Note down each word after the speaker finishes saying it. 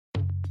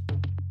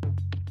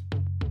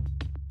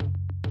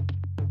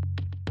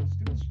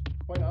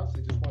podcasts.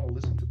 They just want to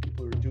listen to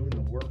people who are doing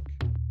the work.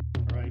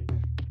 All right.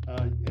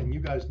 And you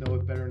guys know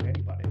it better than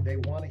anybody. They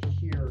want to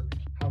hear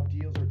how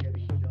deals are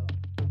getting done.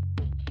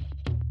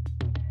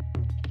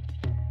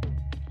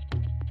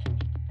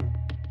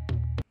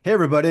 Hey,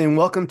 everybody, and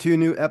welcome to a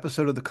new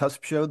episode of The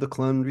Cusp Show, the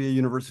Columbia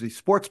University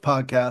Sports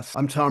Podcast.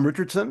 I'm Tom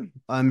Richardson.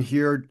 I'm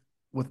here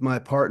with my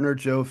partner,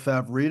 Joe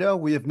Favorito.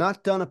 We have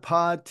not done a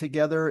pod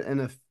together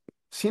in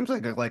seems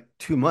like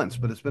 2 months,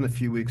 but it's been a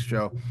few weeks,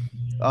 Joe.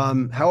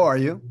 How are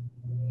you?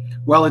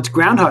 Well, it's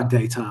Groundhog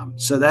Day, Tom.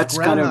 So that's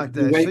kind of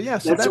the way.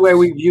 That's the way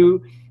we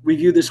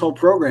view this whole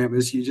program.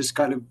 Is you just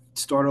kind of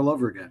start all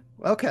over again.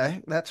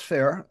 Okay, that's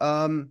fair.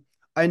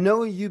 I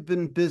know you've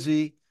been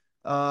busy.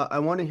 I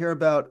want to hear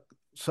about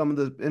some of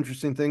the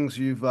interesting things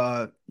you've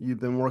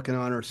been working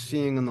on or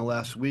seeing in the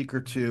last week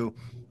or two.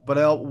 But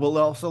I will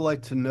also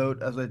like to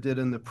note, as I did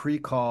in the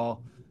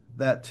pre-call,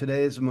 that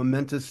today is a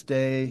momentous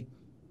day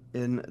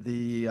in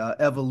the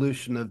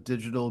evolution of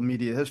digital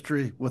media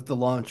history with the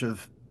launch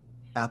of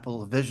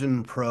Apple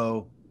Vision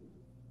Pro,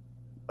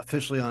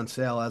 officially on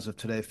sale as of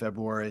today,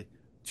 February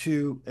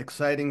 2.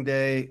 Exciting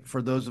day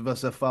for those of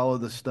us that follow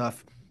this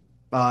stuff.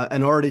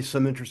 And already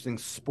some interesting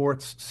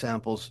sports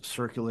samples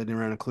circulating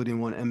around, including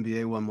one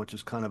NBA one, which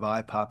is kind of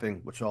eye-popping,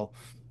 which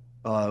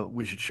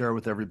we should share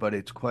with everybody.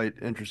 It's quite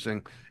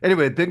interesting.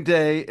 Anyway, big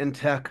day in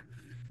tech,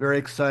 very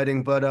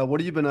exciting. But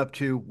what have you been up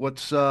to?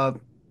 What's so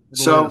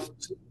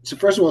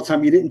first of all,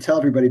 Tom, you didn't tell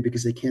everybody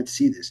because they can't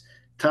see this.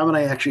 Tom and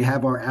I actually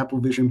have our Apple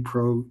Vision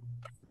Pro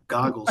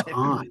goggles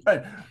on.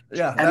 Right.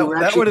 Yeah,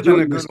 that would have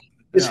been a good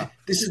one.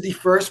 This is the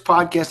first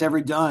podcast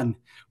ever done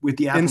with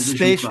the Apple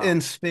Vision Pro.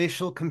 In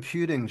spatial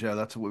computing, Joe.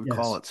 That's what we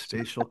call it,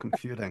 spatial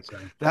computing.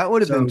 That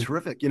would have been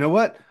terrific. You know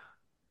what?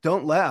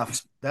 Don't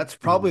laugh. That's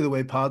probably the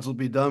way pods will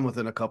be done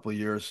within a couple of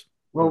years.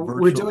 Well,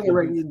 we're doing it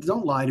right.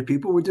 Don't lie to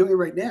people. We're doing it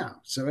right now.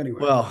 So anyway.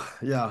 Well,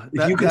 yeah.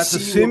 That's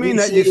assuming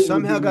that you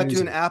somehow got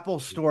to an Apple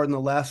store in the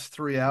last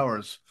 3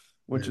 hours,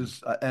 which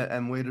is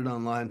and waited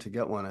online to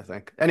get one, I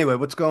think. Anyway,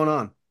 what's going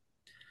on?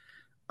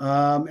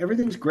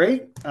 Everything's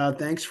great.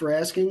 Thanks for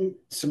asking.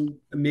 Some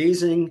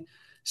amazing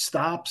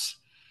stops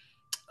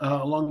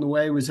along the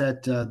way. Was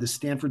at the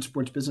Stanford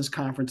Sports Business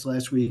Conference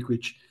last week,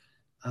 which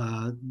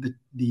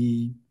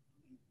the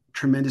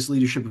tremendous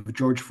leadership of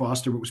George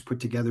Foster was put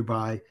together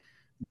by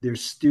their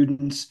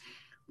students.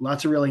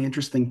 Lots of really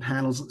interesting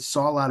panels.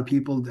 Saw a lot of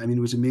people. I mean,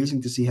 it was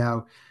amazing to see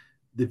how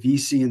the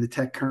VC and the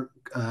tech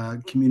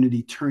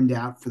community turned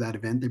out for that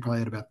event. They probably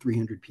had about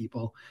 300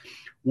 people.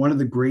 One of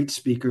the great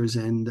speakers,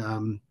 and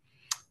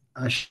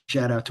a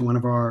shout out to one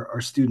of our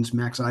students,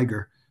 Max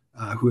Iger,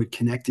 who had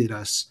connected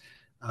us,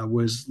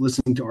 was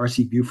listening to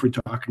R.C. Buford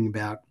talking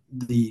about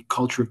the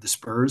culture of the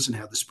Spurs and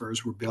how the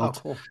Spurs were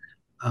built. Oh,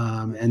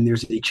 cool. And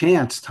there's a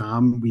chance,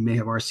 Tom, we may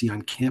have R.C.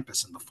 on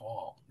campus in the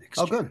fall next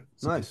year. Good.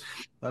 Nice.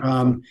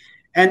 And,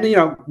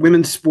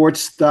 women's sports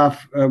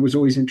stuff was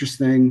always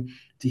interesting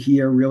to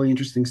hear, really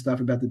interesting stuff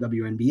about the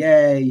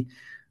WNBA.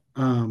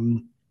 By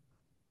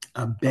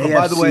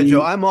the way,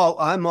 Joe, I'm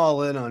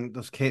all in on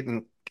this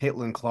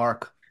Caitlin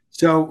Clark.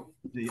 So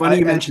funny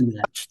you mentioned that.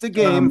 I watched the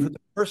game for the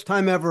first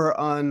time ever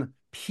on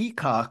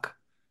Peacock.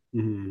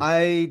 Mm-hmm.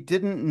 I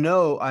didn't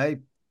know. I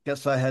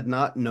guess I had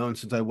not known,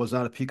 since I was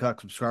not a Peacock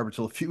subscriber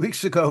until a few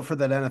weeks ago for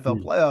that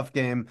NFL playoff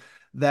game,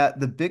 that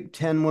the Big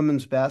Ten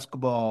women's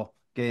basketball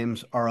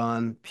games are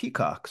on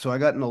Peacock. So I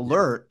got an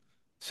alert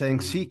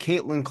saying, see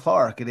Caitlin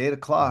Clark at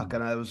 8:00.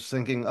 And I was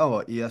thinking,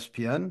 oh,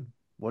 ESPN,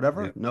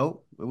 whatever. Yep.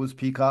 No, it was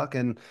Peacock.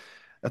 And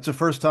that's the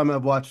first time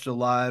I've watched a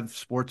live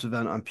sports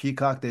event on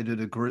Peacock. They did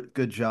a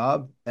good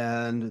job.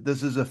 And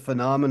this is a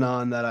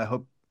phenomenon that I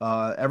hope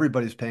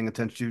everybody's paying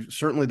attention to.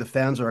 Certainly the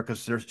fans are,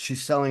 because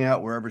she's selling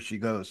out wherever she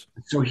goes.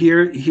 So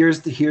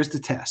here's the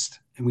test,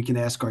 and we can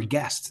ask our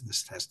guests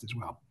this test as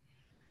well.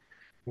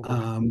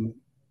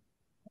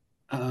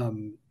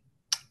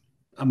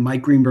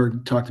 Mike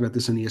Greenberg talked about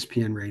this on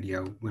ESPN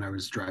radio when I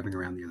was driving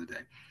around the other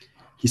day.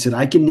 He said,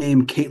 I can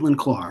name Caitlin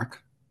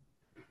Clark.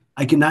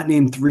 I cannot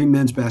name 3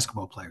 men's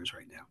basketball players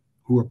right now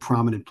who are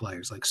prominent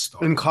players, like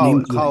stars. In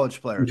college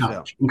players. In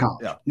college.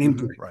 Yeah. Name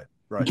 3. Right.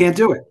 You can't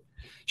do it.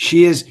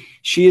 She is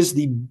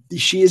the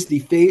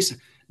face,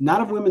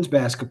 not of women's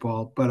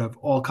basketball, but of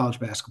all college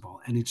basketball.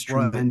 And it's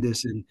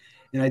tremendous. Right.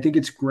 And I think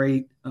it's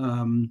great.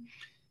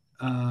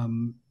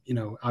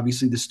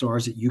 Obviously the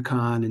stars at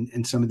UConn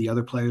and some of the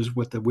other players,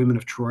 what the women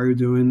of Troy are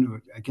doing,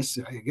 or I guess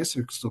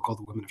they're still called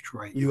the women of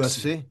Troy.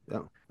 USC.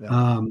 Yeah.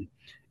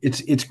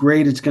 It's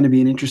great. It's going to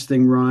be an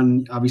interesting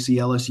run. Obviously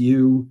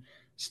LSU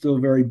still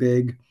very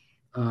big.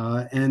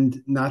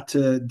 And not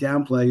to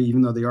downplay,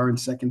 even though they are in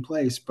second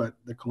place, but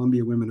the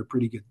Columbia women are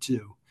pretty good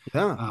too.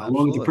 Yeah,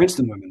 along with the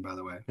Princeton women, by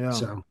the way. Yeah.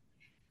 So,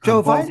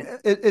 Joe,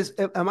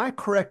 am I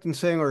correct in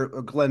saying, or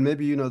Glenn,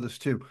 maybe you know this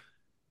too?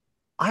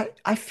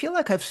 I feel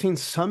like I've seen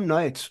some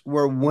nights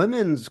where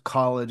women's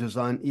college is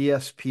on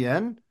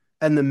ESPN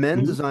and the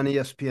men's is on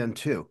ESPN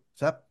too.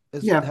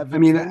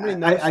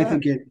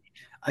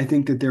 I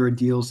think that there are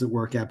deals that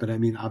work out, but I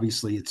mean,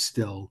 obviously, it's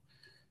still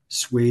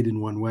swayed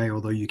in one way.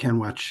 Although you can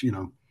watch,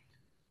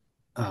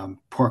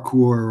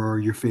 parkour or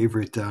your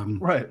favorite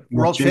Right. World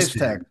World Chase Chase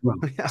Tag Tag. as well.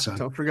 Yeah, So,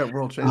 don't forget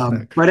World Chase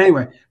Tag. but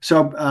anyway,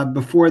 so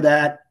before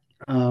that,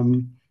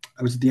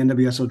 I was at the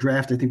NWSL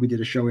draft. I think we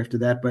did a show after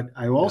that. But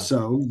I Yeah.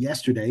 also,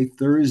 yesterday,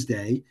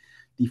 Thursday,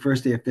 the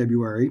first day of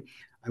February,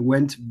 I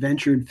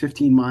ventured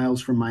 15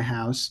 miles from my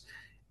house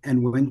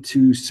and went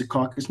to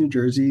Secaucus, New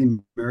Jersey,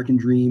 American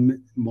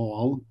Dream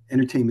Mall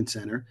Entertainment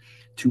Center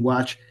to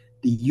watch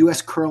the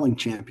U.S. Curling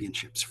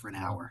Championships for an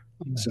hour.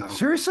 So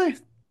Seriously?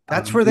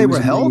 That's where it they was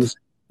were held? amazing.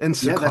 In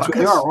Yeah, that's where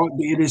they are.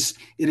 Secaucus?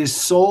 It is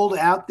sold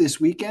out this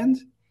weekend.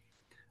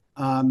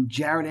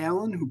 Jared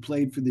Allen, who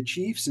played for the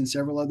Chiefs and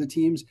several other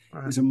teams, All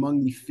right. is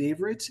among the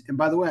favorites. And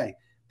by the way,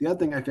 the other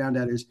thing I found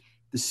out is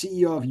the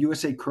CEO of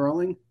USA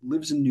Curling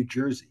lives in New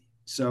Jersey.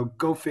 So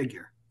go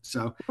figure.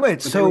 So,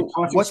 Wait, but they were so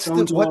tossing what's the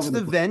stones all what's over the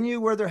the place. venue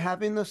where they're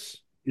having this?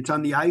 It's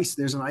on the ice.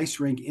 There's an ice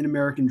rink in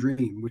American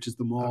Dream, which is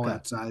the mall Okay.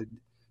 outside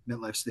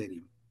MetLife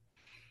Stadium.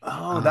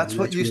 Oh, that's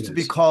what That's where used it to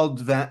be is. called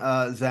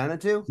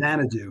Xanadu?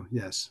 Xanadu,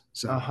 yes.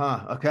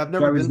 Uh-huh. Okay, I've So I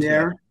never was been to that.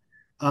 there.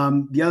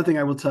 The other thing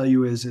I will tell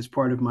you is, as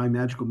part of my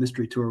magical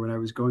mystery tour, when I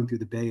was going through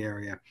the Bay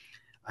Area,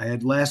 I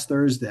had last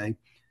Thursday.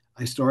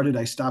 I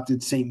stopped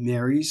at St.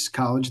 Mary's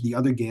College, the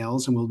other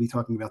Gales, and we'll be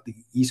talking about the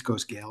East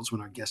Coast Gales when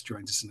our guest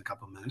joins us in a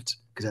couple of minutes,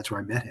 because that's where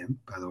I met him,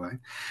 by the way.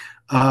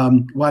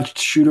 Watched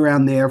shoot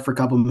around there for a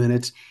couple of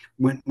minutes.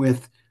 Went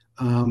with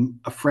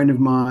a friend of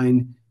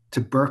mine to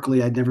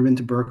Berkeley. I'd never been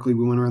to Berkeley.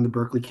 We went around the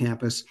Berkeley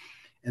campus.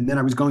 And then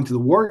I was going to the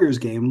Warriors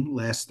game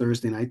last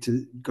Thursday night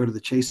to go to the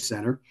Chase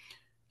Center,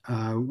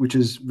 which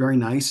is very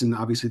nice. And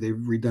obviously, they've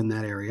redone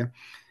that area.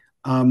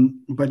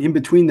 But in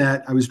between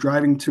that, I was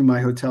driving to my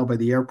hotel by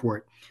the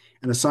airport,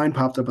 and a sign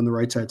popped up on the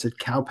right side that said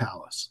Cow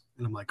Palace.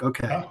 And I'm like,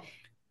 okay, Oh,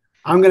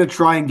 I'm going to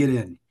try and get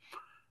in.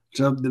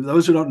 So,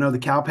 those who don't know, the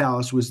Cow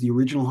Palace was the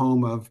original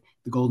home of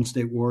the Golden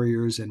State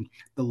Warriors. And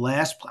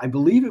I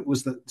believe it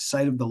was the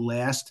site of the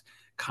last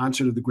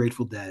concert of the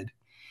Grateful Dead.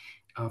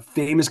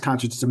 Famous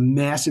concert. It's a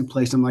massive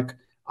place. I'm like,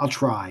 I'll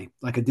try,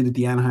 like I did at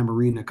the Anaheim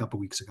Arena a couple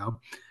weeks ago.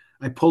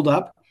 I pulled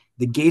up.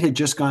 The gate had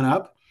just gone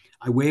up.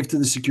 I waved to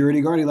the security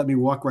guard. He let me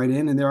walk right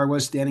in, and there I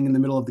was standing in the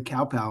middle of the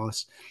Cow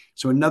Palace.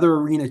 So another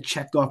arena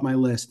checked off my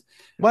list.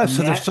 Wow, And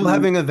so they're that still night,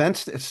 having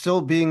events. It's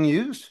still being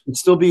used? it's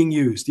still being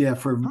used, yeah,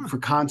 for Huh. for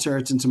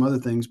concerts and some other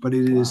things. But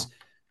it is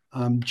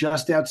Wow.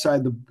 just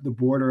outside the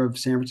border of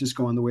San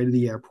Francisco on the way to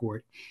the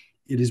airport.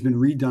 It has been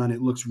redone.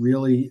 It looks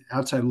really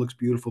outside. It looks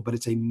beautiful, but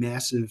it's a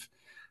massive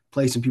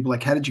place. And people are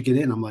like, how did you get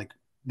in? I'm like,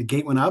 the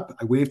gate went up.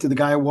 I waved to the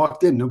guy who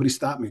walked in. Nobody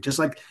stopped me, just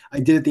like I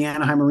did at the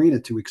Anaheim Arena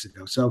 2 weeks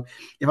ago. So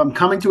if I'm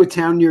coming to a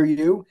town near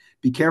you,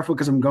 be careful,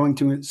 because I'm going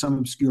to some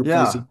obscure place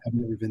Yeah. that I've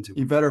never been to.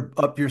 You better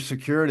up your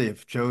security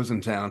if Joe's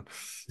in town.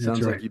 That's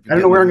Sounds right. like you'd be I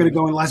don't know getting where the I'm going to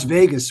news. go in Las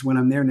Vegas when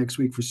I'm there next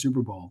week for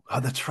Super Bowl. Oh,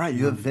 that's right.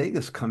 You have Um,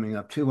 Vegas coming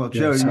up too. Well, yeah.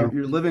 Joe,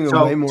 you're living a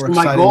way So, more so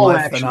my exciting goal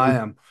life than I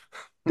actually, am.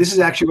 this is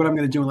actually what I'm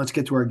going to do. And let's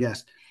get to our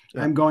guest.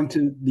 Yeah. I'm going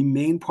to the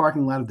main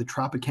parking lot of the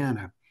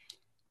Tropicana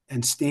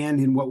and stand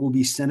in what will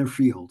be center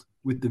field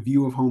with the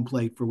view of home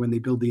plate for when they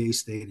build the A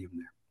Stadium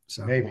there.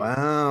 So, maybe,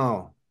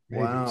 Wow.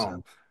 maybe. Wow.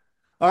 so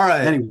All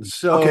right. anyway,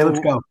 okay, let's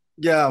So go.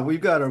 yeah,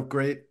 we've got a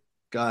great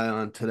guy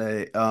on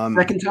today.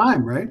 Second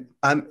time, right?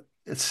 I'm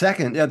it's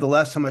second. Yeah, the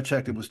last time I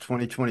checked it was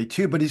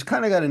 2022, but he's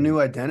kind of got a new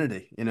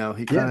identity. He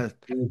Yeah.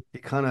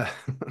 kind of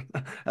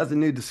has a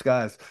new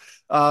disguise.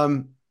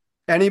 Um,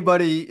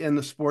 Anybody in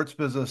the sports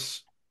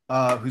business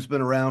who's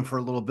been around for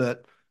a little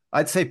bit,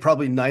 I'd say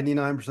probably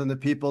 99% of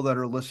the people that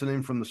are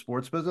listening from the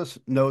sports business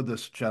know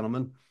this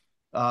gentleman.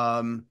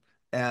 Um,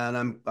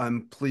 and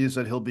I'm pleased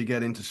that he'll be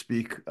getting to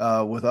speak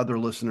with other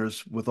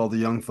listeners, with all the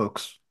young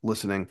folks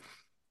listening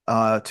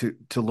to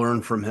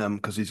learn from him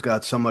because he's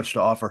got so much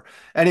to offer.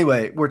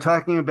 Anyway, we're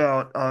talking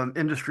about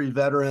industry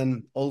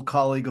veteran, old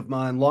colleague of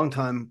mine,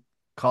 longtime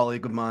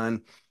colleague of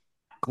mine,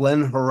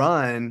 Glenn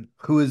Horine,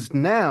 who is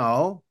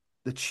now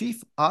the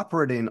Chief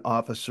Operating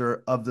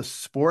Officer of the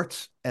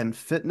Sports and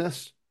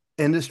Fitness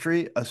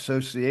Industry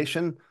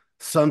Association,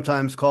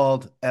 sometimes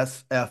called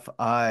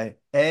SFIA.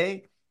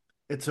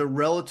 It's a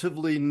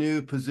relatively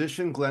new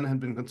position. Glenn had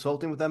been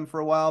consulting with them for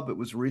a while, but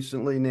was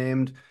recently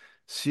named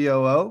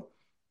COO.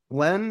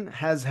 Glenn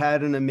has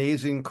had an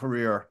amazing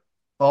career,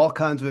 all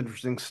kinds of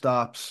interesting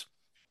stops,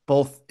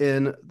 both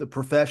in the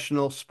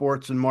professional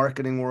sports and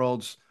marketing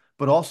worlds,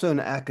 but also in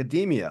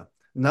academia.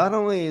 Not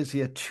only is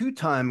he a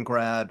two-time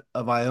grad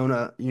of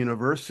Iona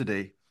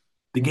University,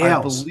 The I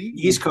Gales,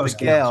 East believe the Coast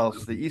Gales.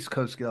 Gales, the East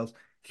Coast Gales.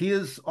 He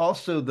is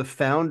also the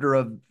founder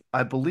of,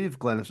 I believe,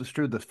 Glenn, is this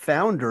true? The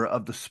founder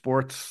of the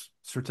sports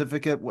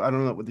certificate. I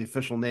don't know what the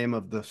official name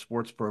of the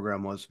sports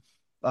program was.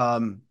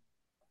 Um,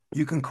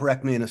 you can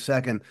correct me in a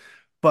second,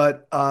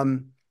 but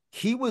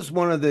he was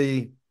one of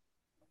the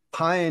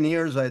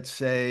pioneers, I'd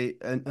say,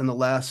 in the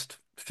last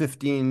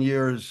 15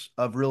 years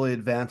of really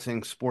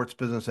advancing sports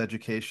business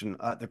education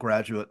at the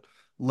graduate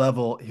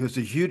level. He was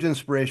a huge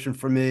inspiration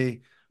for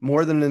me.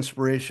 More than an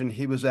inspiration,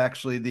 he was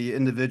actually the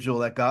individual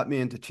that got me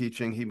into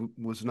teaching. He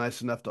was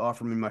nice enough to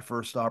offer me my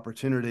first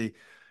opportunity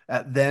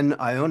at then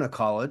Iona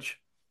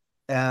College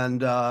and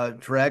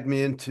dragged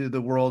me into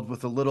the world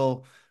with a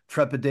little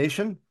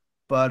trepidation,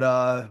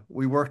 but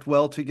we worked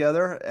well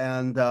together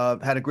and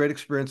had a great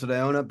experience at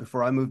Iona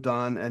before I moved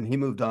on and he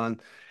moved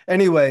on.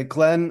 Anyway,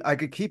 Glenn, I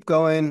could keep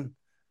going.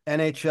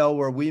 NHL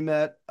where we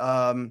met,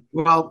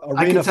 Well,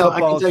 arena I can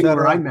football, tell you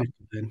where I etc. met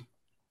you then.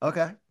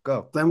 Okay,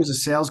 go. Glenn was a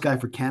sales guy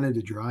for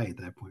Canada Dry at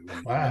that point.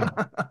 Wow.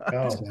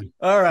 So, Oh.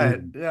 All yeah,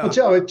 right, Well, yeah.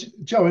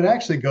 Joe, it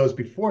actually goes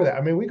before that.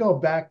 I mean, we go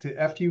back to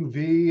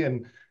FUV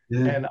yeah,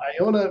 and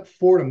Iona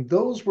Fordham.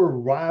 Those were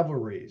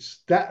rivalries.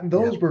 yeah.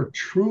 Those were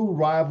true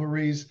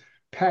rivalries.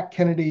 Pat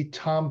Kennedy,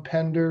 Tom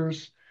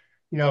Penders.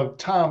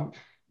 Tom,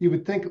 you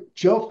would think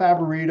Joe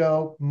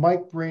Favorito,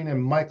 Mike Breen,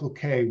 and Michael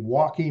Kay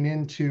walking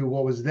into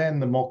what was then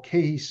the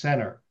Mulcahy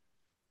Center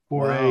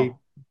for a Wow.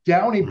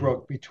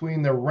 Donnybrook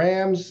between the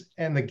Rams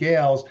and the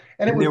Gales,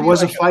 and it And would there be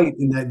was a like fight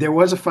in that. There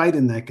was a fight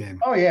in that game.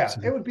 oh yeah,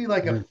 So, it would be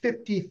like a yeah,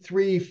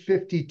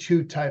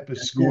 53-52 type of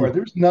yeah. score.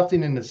 There's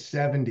nothing in the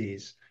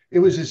 70s. It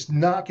was just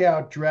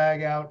knockout,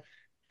 drag out.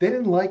 They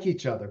didn't like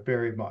each other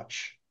very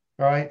much.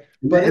 All right.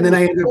 But And it then was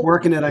I ended up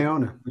working at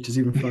Iona, which is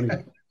even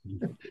funnier.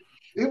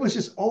 it was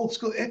just old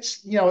school.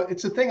 It's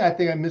the thing I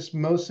think I miss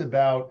most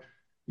about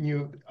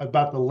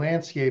about the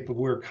landscape of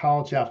where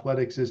college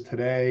athletics is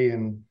today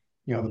and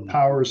the Mhm.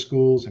 power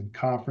schools and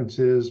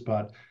conferences.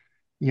 But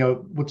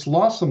what's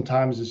lost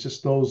sometimes is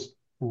just those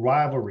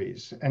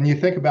rivalries. And you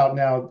think about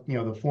now,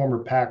 the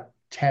former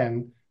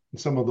Pac-10 and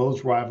some of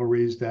those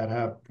rivalries that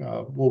have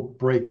will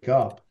break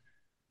up.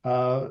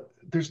 Uh,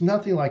 there's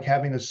nothing like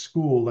having a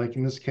school, like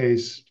in this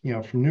case,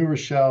 from New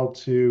Rochelle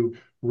to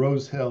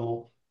Rose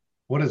Hill.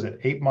 What is it?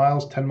 8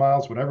 miles, 10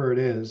 miles, whatever it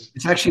is.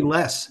 It's actually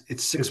less.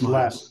 It's 6 miles.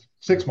 Less,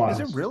 six Is it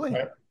miles, really?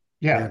 right?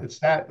 Yeah, Yeah.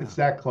 it's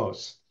that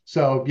close.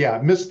 So yeah,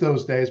 I missed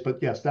those days, but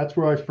yes, that's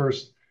where I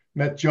first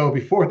met Joe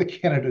before the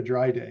Canada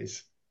Dry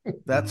days.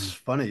 That's Mhm.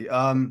 funny.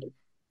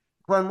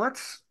 Glenn,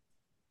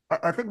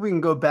 I think we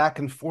can go back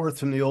and forth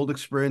from the old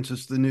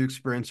experiences to the new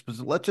experience, but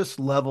let's just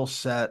level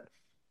set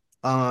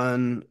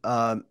on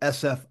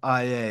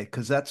SFIA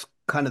because that's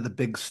kind of the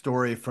big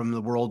story from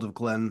the world of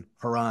Glenn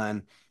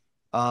Horine.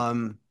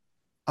 Um,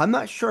 I'm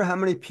not sure how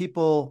many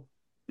people,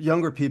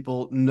 younger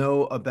people,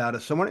 know about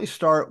it. So why don't you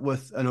start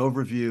with an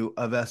overview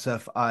of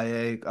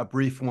SFIA, a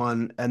brief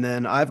one, and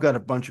then I've got a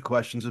bunch of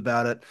questions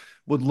about it.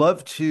 Would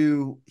love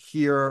to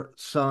hear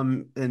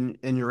some in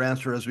your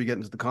answer as we get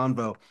into the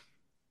convo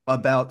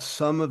about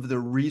some of the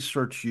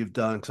research you've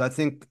done, because I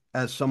think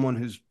as someone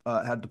who's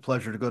had the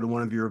pleasure to go to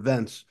one of your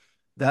events,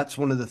 that's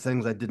one of the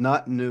things I did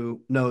not know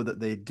that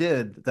they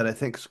did that I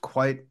think is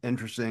quite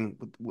interesting,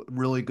 with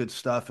really good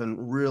stuff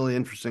and really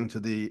interesting to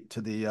the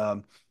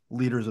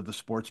leaders of the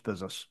sports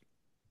business.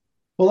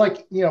 Well,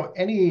 like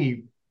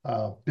any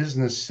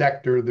business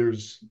sector,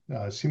 there's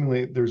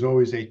seemingly there's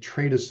always a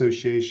trade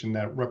association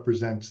that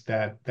represents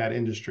that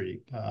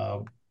industry.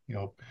 You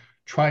know,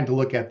 trying to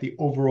look at the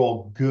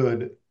overall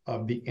good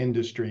of the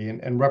industry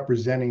and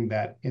representing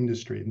that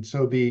industry. And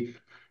so the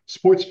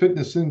Sports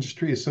Fitness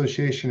Industry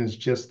Association is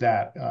just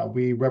that.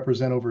 We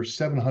represent over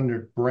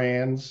 700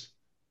 brands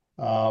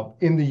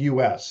in the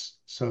US.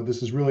 So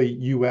this is really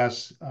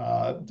US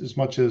as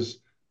much as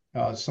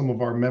some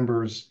of our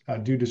members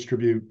do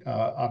distribute,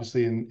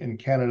 obviously in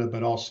Canada,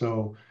 but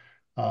also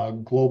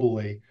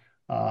globally.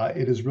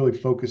 It is really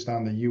focused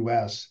on the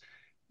US.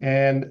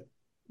 And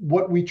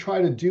what we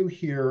try to do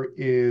here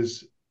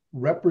is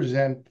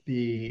represent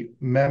the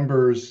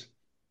members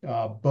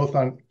both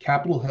on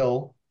Capitol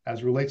Hill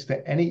as relates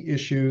to any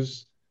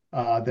issues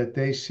that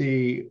they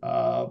see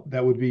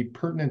that would be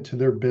pertinent to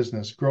their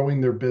business, growing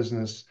their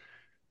business.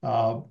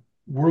 uh,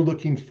 we're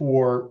looking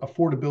for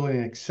affordability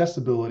and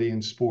accessibility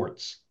in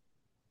sports.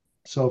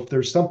 So if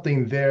there's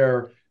something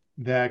there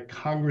that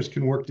Congress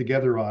can work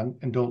together on,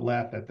 and don't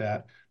laugh at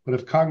that, but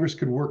if Congress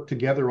could work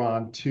together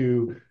on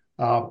to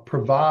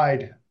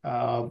provide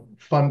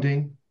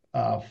funding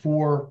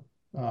for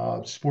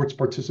sports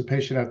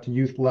participation at the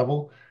youth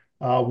level,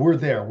 we're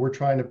there. We're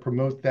trying to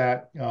promote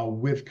that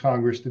with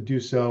Congress to do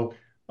so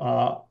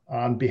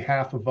on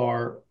behalf of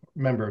our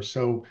members.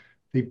 So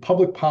the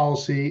public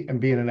policy and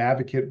being an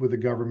advocate with the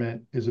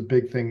government is a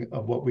big thing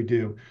of what we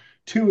do.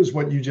 Two is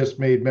what you just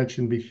made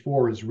mention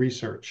before is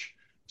research.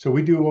 So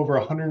we do over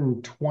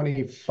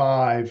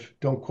 125,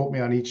 don't quote me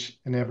on each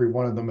and every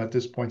one of them at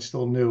this point,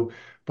 still new,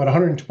 but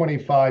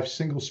 125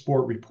 single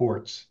sport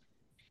reports.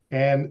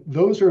 And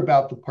those are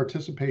about the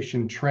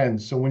participation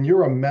trends. So when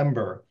you're a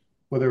member,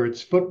 whether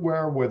it's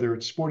footwear, whether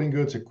it's sporting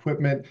goods,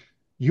 equipment,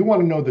 you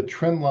want to know the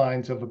trend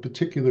lines of a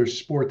particular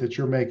sport that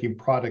you're making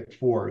product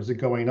for. Is it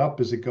going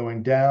up? Is it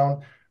going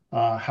down?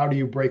 How do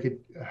you break it?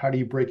 How do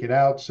you break it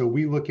out? So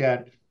we look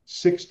at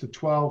 6 to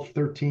 12,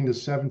 13 to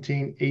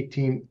 17,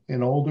 18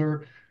 and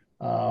older.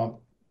 Uh,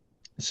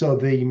 so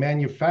the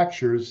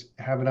manufacturers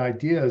have an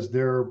idea as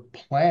they're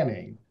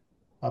planning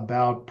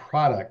about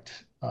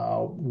product.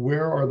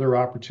 Where are there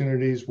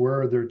opportunities?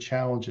 Where are there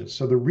challenges?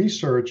 So the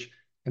research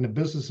and the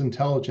business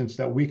intelligence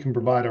that we can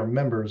provide our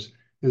members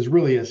is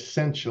really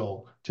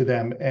essential to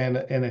them and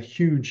a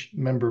huge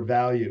member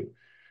value.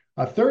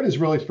 A third is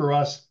really for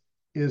us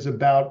is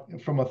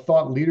about from a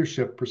thought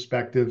leadership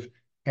perspective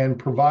and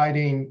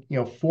providing,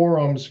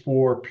 forums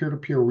for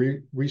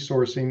peer-to-peer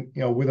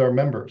resourcing, with our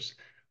members.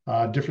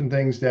 Different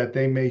things that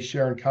they may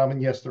share in common.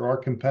 Yes, there are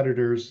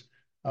competitors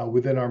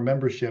within our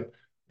membership,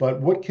 but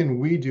what can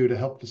we do to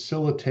help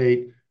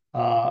facilitate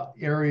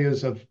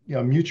areas of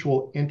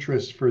mutual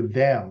interest for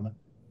them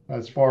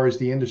as far as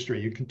the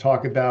industry? You can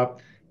talk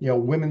about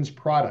women's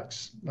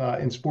products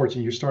in sports,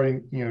 and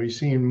you're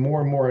seeing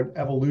more and more an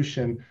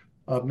evolution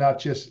of not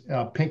just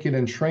pink it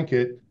and shrink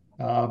it,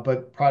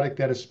 but product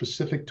that is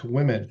specific to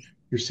women.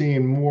 You're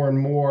seeing more and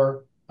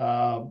more,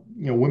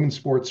 women's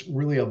sports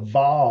really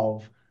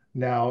evolve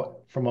now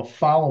from a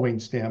following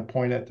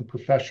standpoint at the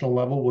professional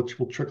level, which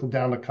will trickle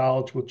down to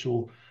college, which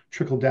will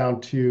trickle down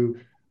to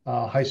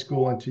high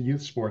school and to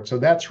youth sports. So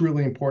that's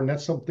really important.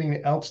 That's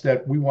something else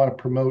that we want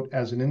to promote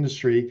as an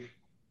industry,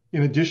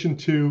 in addition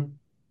to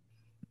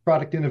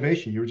product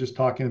innovation. You were just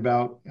talking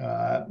about,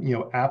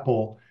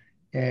 Apple,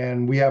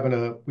 and we have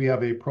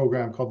a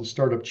program called the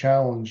Startup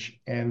Challenge,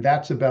 and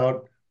that's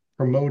about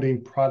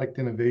promoting product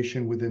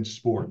innovation within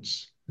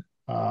sports.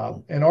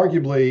 And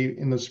arguably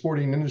in the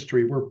sporting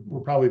industry, we're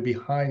probably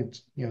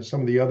behind,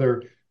 some of the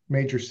other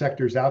major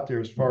sectors out there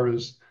as far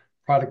as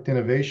product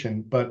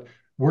innovation. But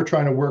we're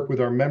trying to work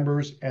with our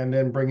members and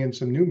then bring in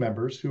some new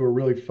members who are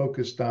really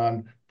focused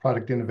on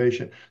product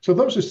innovation. So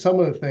those are some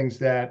of the things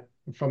that,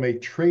 from a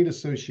trade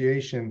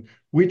association,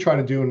 we try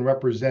to do and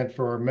represent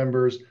for our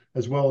members,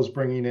 as well as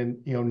bringing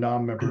in,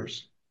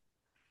 non-members.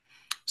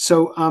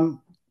 So,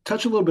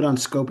 touch a little bit on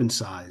scope and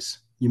size.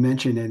 You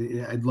mentioned,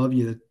 and I'd love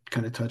you to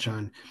kind of touch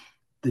on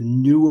the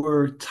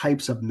newer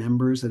types of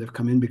members that have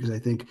come in, because I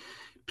think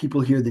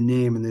people hear the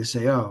name and they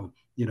say, oh,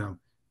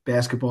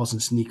 basketballs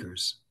and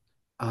sneakers.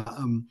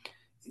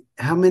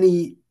 How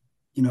many,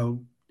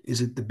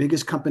 is it the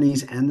biggest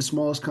companies and the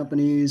smallest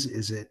companies?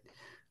 Is it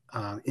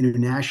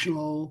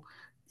international?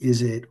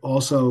 Is it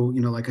also,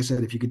 like I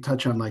said, if you could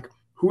touch on like,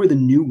 who are the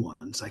new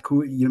ones? Like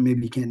who,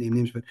 maybe you can't name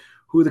names, but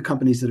who are the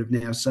companies that have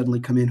now suddenly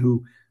come in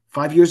who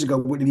 5 years ago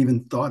wouldn't have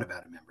even thought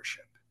about a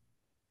membership?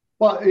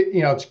 Well,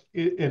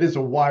 it is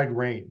a wide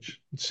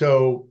range.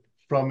 So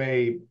from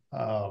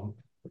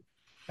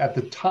at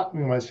the top,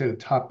 when I say the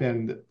top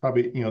end,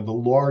 probably, the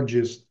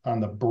largest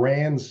on the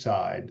brand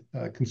side,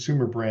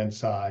 consumer brand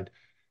side,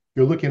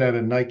 you're looking at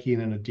a Nike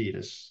and an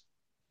Adidas.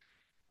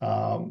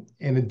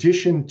 In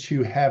addition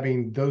to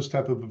having those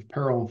type of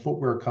apparel and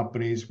footwear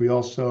companies, we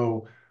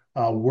also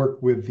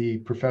work with the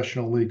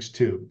professional leagues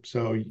too.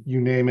 So you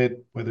name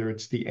it, whether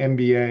it's the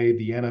NBA,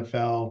 the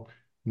NFL,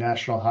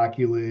 National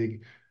Hockey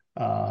League,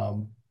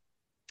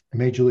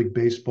 Major League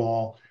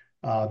Baseball,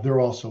 they're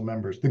also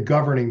members. The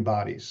governing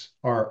bodies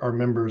are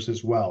members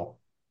as well.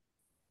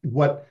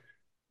 What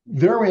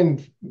they're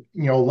in,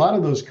 a lot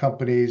of those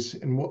companies,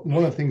 and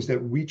one of the things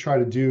that we try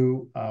to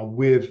do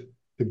with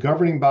the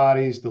governing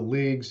bodies, the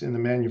leagues, and the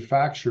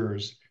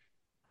manufacturers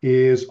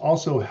is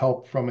also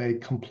help from a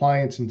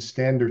compliance and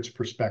standards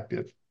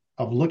perspective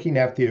of looking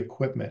at the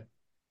equipment.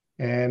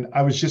 And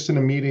I was just in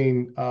a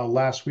meeting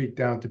last week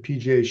down at the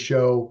PGA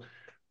show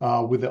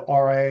with the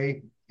RA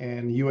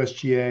and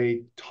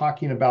USGA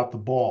talking about the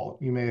ball.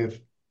 You may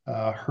have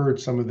heard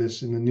some of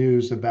this in the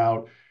news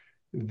about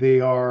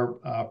they are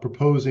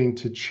proposing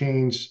to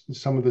change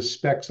some of the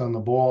specs on the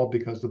ball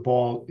because the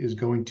ball is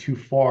going too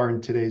far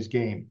in today's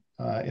game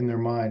in their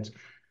minds.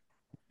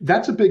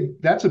 That's a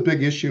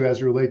big issue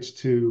as it relates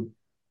to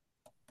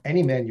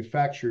any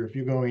manufacturer. If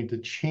you're going to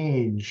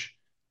change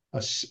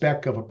a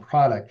spec of a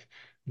product,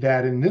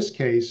 that in this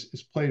case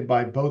is played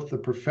by both the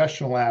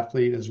professional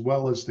athlete as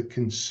well as the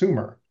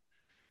consumer.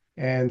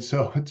 And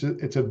so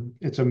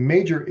it's a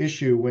major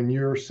issue when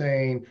you're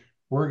saying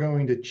we're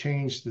going to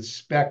change the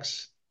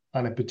specs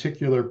on a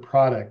particular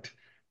product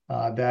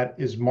that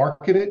is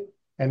marketed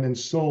and then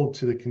sold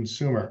to the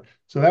consumer.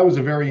 So that was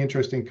a very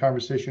interesting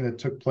conversation that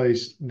took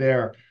place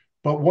there.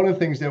 But one of the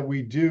things that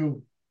we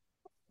do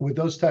with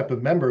those type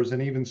of members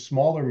and even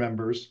smaller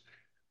members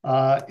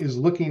is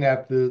looking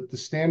at the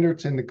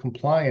standards and the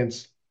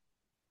compliance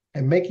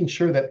and making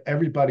sure that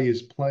everybody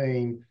is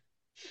playing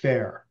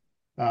fair.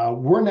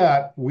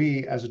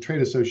 We as a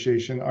trade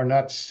association are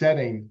not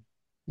setting,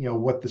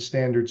 what the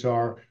standards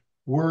are.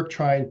 We're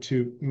trying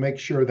to make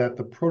sure that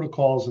the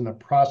protocols and the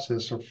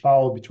process are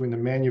followed between the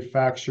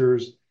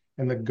manufacturers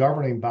and the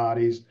governing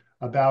bodies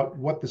about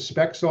what the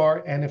specs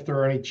are, and if there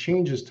are any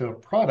changes to a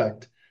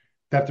product,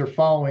 that they're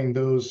following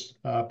those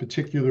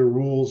particular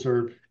rules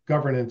or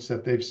governance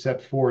that they've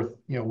set forth,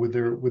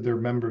 with their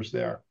members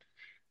there.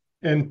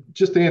 And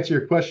just to answer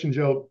your question,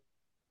 Joe,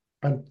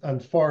 on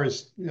far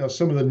as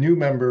some of the new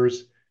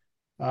members,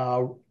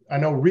 I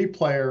know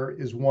Replayer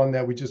is one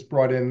that we just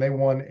brought in. They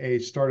won a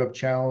startup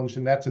challenge,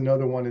 and that's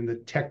another one in the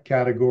tech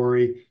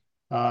category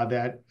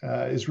that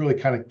is really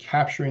kind of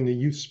capturing the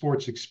youth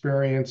sports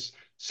experience,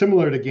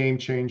 similar to Game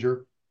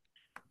Changer,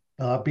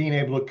 being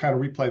able to kind of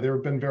replay.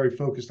 They've been very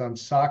focused on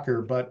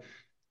soccer, but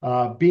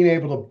being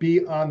able to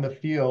be on the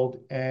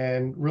field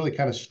and really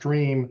kind of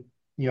stream,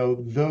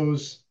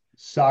 those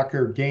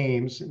soccer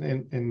games,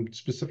 and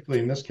specifically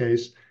in this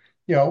case,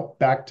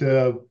 back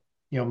to,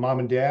 mom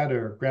and dad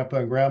or grandpa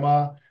and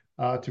grandma,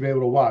 to be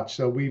able to watch.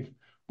 So we've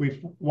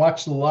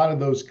watched a lot of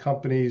those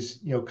companies,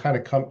 kind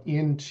of come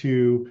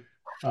into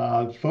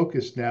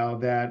focus now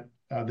that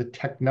the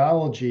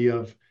technology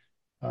of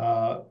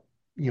uh,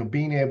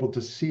 being able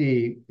to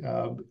see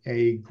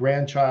a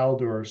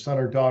grandchild or son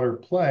or daughter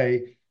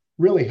play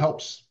really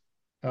helps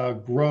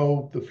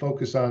grow the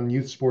focus on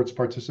youth sports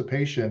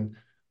participation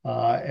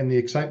and the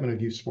excitement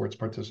of youth sports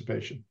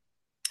participation.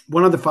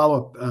 One other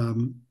follow up.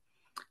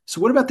 So,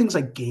 what about things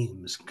like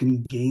games?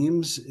 Can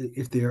games,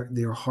 if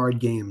they're hard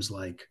games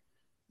like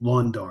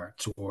lawn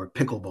darts or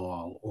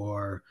pickleball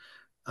or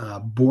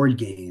board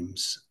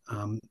games,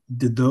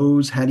 did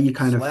those? How do you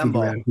kind of Slam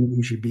figure out ball.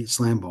 who should be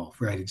slam ball?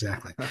 Right,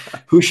 exactly.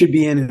 Who should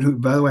be in and who?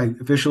 By the way,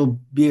 official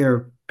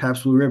beer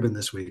Pabst Blue Ribbon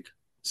this week.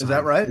 Is that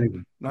Signed right?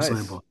 anyway. Slam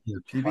Nice. ball. Yeah.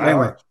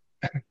 Anyway,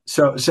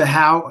 PBR. so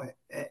how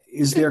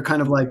is there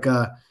kind of like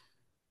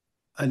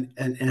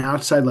an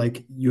outside,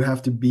 like you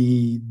have to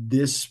be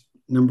this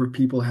number of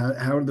people?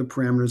 How are the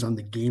parameters on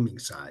the gaming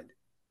side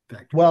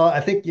factored in? Well,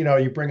 I think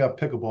you bring up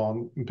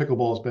pickleball, and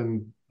pickleball has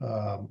been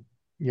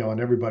in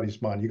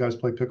everybody's mind. You guys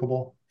play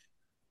pickleball?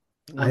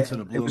 Once in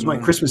a It blue was my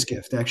moon. Christmas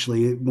gift,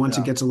 actually. Once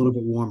it Yeah. gets a little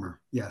bit warmer,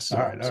 yes. All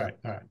So, right, all so right,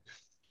 all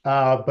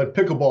right. But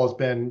pickleball has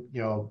been,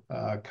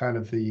 kind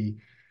of the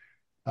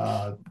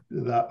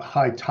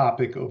high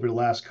topic over the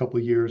last couple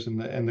of years,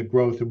 and the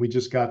growth. And we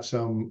just got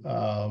some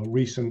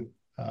recent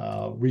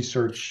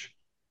research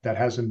that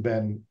hasn't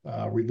been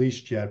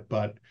released yet,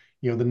 but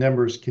the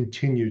numbers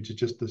continue to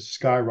just to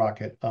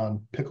skyrocket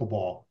on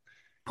pickleball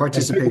and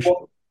participation.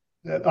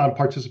 pickleball on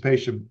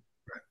participation.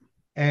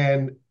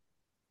 And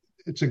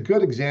it's a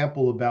good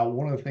example about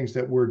one of the things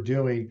that we're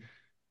doing.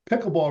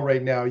 Pickleball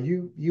right now,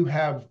 you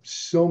have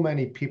so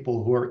many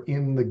people who are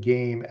in the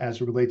game as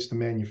it relates to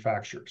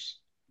manufacturers.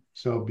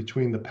 So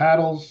between the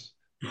paddles,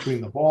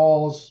 between the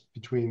balls,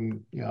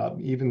 between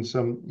even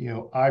some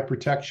eye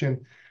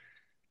protection,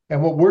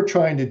 and what we're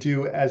trying to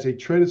do as a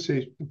trade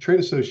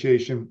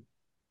association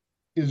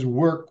is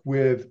work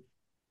with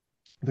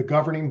the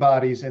governing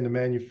bodies and the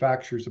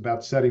manufacturers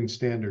about setting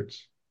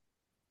standards,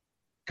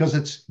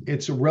 because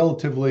it's a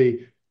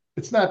relatively,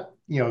 it's not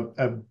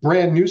a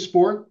brand new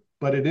sport,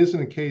 but it is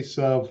in a case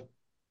of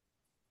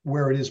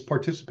where it is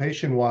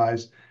participation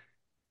wise,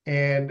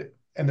 and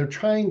they're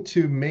trying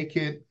to make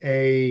it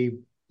a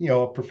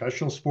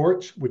professional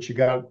sport, which you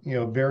got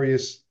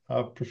various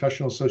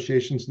professional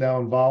associations now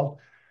involved,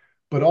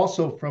 but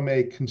also from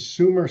a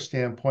consumer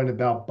standpoint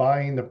about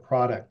buying the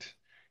product.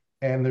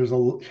 And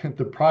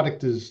the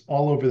product is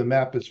all over the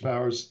map as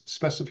far as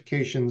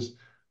specifications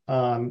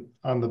on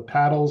the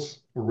paddles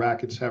or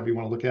rackets, however you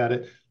want to look at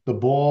it, the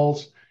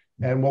balls.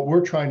 And what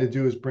we're trying to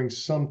do is bring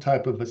some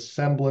type of a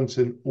semblance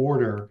and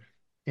order,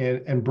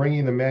 and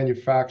bringing the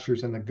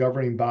manufacturers and the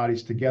governing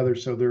bodies together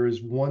so there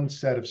is one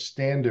set of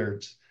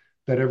standards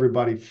that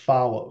everybody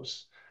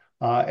follows.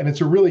 And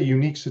it's a really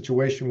unique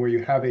situation where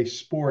you have a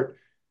sport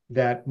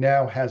that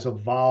now has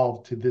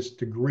evolved to this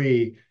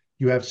degree.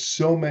 You have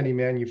so many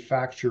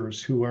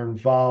manufacturers who are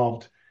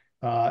involved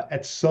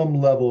at some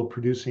level of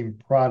producing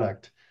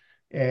product,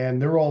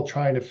 and they're all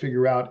trying to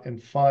figure out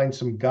and find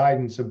some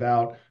guidance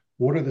about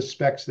what are the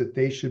specs that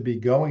they should be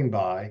going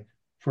by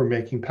for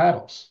making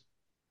paddles.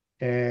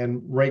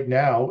 And right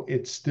now,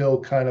 it's still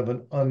kind of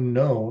an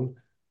unknown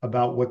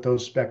about what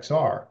those specs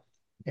are.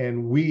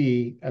 And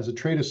we, as a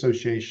trade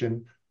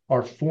association,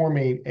 are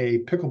forming a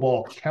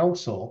pickleball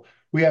council.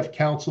 We have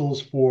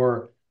councils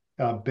for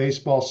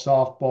baseball,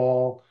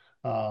 softball,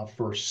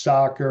 for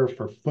soccer,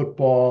 for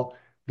football,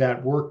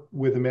 that work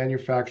with the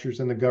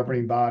manufacturers and the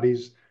governing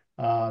bodies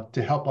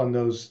to help on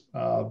those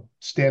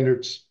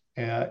standards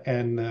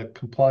and the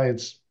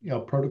compliance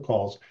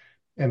protocols.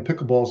 And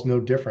pickleball is no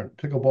different.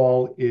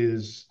 Pickleball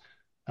is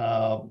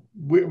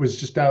it was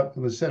just out,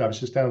 as I said, I was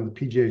just down at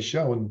the PGA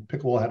show, and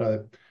pickleball had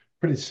a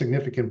pretty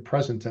significant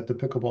presence at the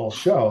pickleball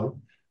show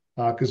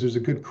because there's a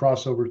good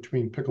crossover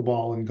between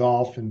pickleball and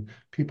golf and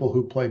people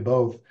who play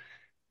both.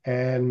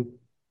 And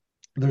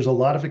there's a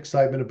lot of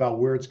excitement about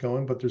where it's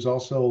going, but there's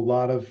also a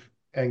lot of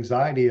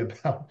anxiety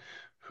about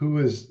who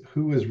is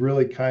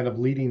really kind of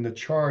leading the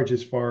charge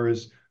as far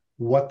as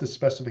what the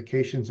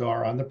specifications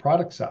are on the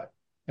product side.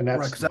 And Right,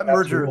 that's because that that's a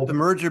merger, the real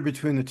merger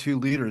between the two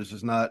leaders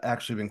has not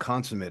actually been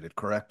consummated,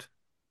 correct?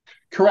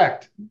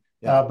 correct.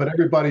 Yeah, But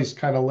everybody's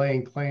kind of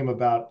laying claim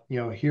about,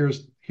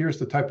 here's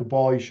the type of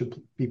ball you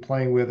should be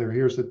playing with, or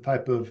here's the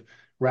type of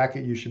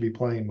racket you should be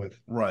playing with.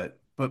 right.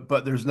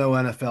 But there's no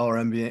NFL or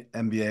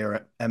NBA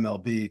or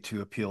MLB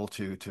to appeal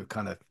to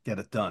kind of get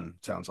it done,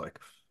 sounds like.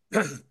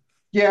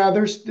 Yeah,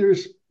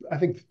 there's I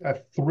think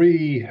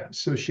three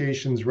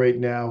associations right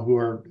now who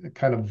are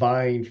kind of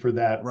vying for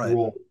that Right,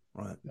 role.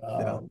 right.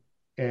 Yeah. Um,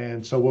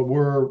 and so what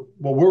we're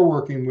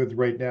working with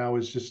right now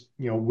is just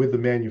with the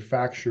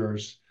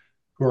manufacturers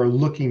who are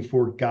looking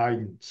for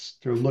guidance.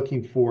 They're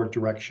looking for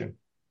direction.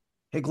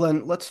 Hey,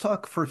 Glenn, let's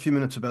talk for a few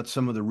minutes about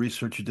some of the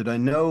research you did. I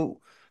know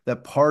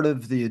that part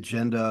of the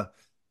agenda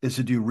is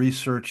to do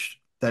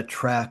research that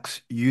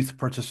tracks youth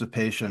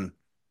participation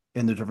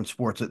in the different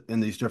sports in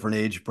these different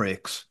age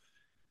breaks.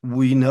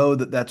 we know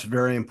that that's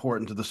very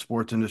important to the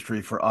sports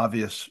industry for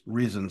obvious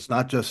reasons,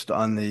 not just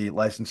on the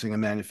licensing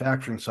and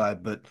manufacturing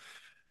side, but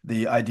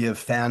the idea of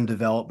fan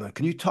development.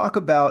 Can you talk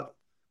about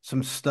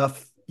some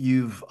stuff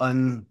you've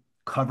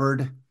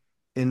uncovered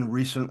in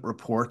recent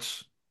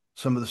reports?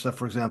 Some of the stuff,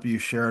 for example, you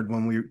shared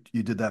when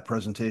you did that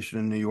presentation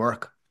in New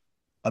York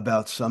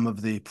about some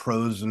of the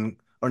pros and,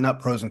 or not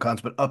pros and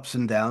cons, but ups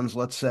and downs,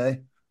 let's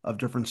say, of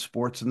different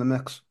sports in the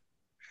mix.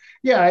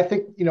 Yeah, I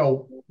think,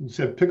 you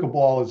said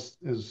pickleball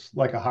is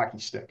like a hockey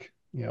stick,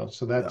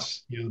 so Yeah.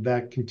 that's,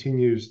 that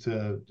continues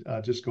to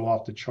just go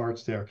off the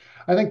charts there.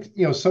 I think,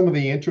 some of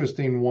the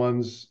interesting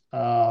ones,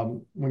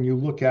 when you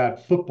look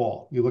at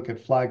football, you look at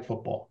flag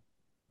football,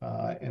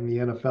 and the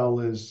NFL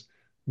is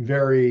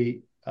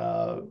very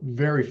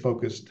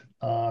focused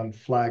on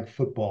flag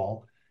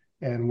football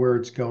and where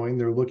it's going.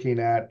 They're looking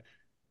at,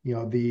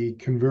 the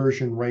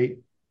conversion rate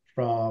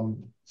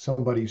from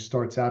somebody who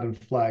starts out in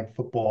flag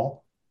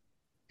football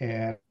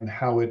and uh,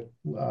 how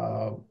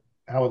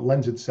it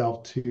lends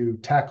itself to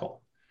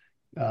tackle.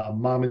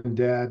 Mom and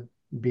dad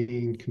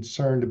being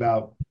concerned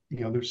about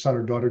their son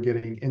or daughter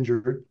getting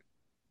injured,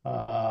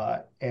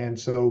 and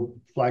so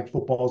flag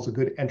football is a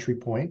good entry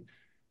point,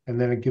 and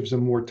then it gives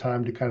them more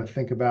time to kind of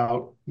think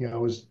about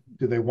is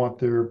do they want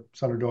their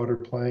son or daughter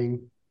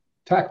playing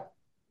tackle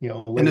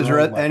And is later there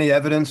on in life. any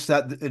evidence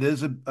that it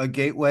is a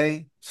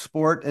gateway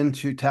sport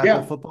into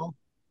tackle Yeah, football?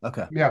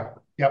 Okay. yeah.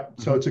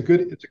 So Hmm. it's a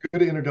good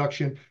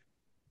introduction.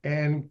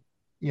 And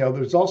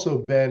there's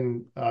also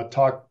been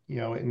talk,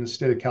 in the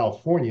state of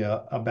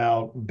California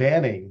about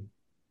banning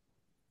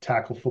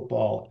tackle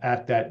football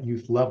at that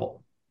youth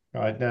level.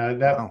 All right, now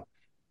that Wow.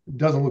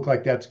 doesn't look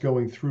like that's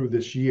going through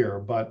this year,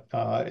 but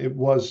it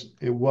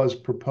was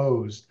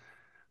proposed.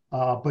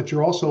 But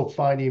you're also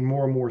finding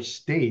more and more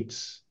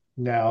states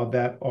now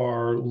that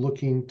are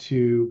looking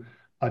to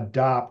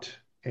adopt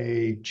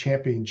a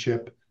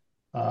championship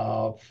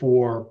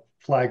for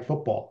flag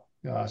football,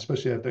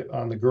 especially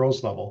on the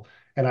girls level.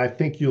 And I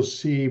think you'll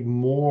see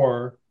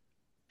more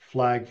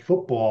flag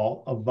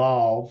football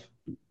evolve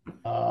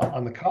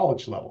on the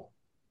college level.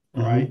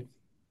 All Hmm. right.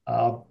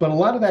 But a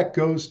lot of that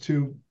goes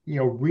to,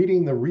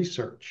 reading the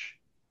research.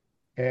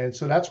 And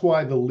so that's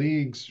why the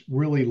leagues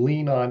really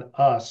lean on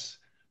us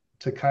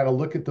to kind of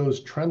look at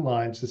those trend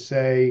lines to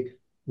say,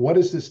 what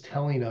is this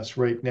telling us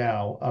right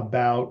now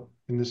about,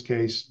 in this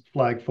case,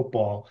 flag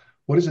football?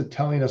 What is it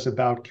telling us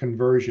about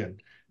conversion?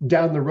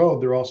 Down the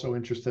road, they're also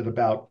interested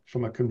about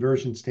from a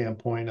conversion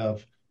standpoint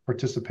of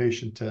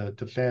participation to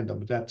fandom.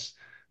 But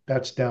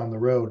that's down the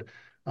road.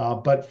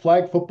 But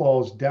flag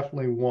football is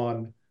definitely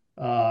one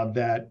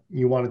that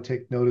you want to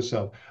take notice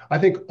of. I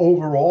think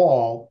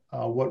overall,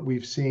 what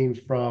we've seen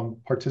from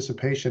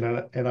participation,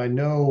 and I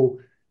know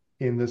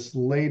in this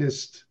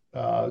latest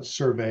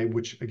survey,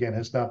 which again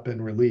has not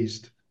been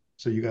released,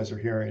 so you guys are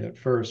hearing it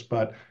first,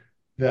 but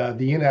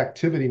the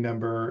inactivity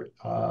number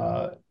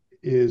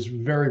is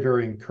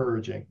very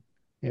encouraging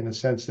in the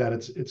sense that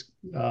it's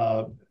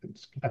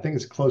I think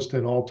it's close to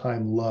an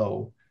all-time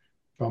low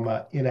from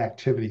an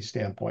inactivity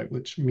standpoint,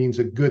 which means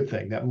a good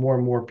thing that more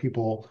and more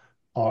people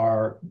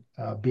are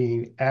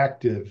being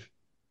active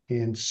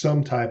in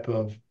some type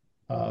of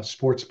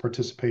sports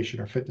participation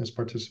or fitness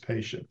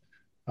participation,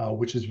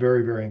 which is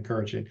very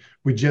encouraging.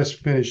 We just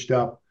finished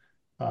up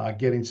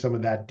getting some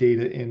of that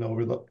data in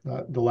over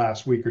the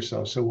last week or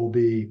so. So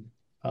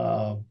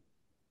uh,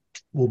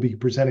 we'll be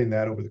presenting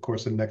that over the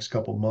course of the next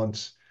couple of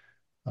months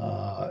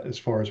as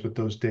far as what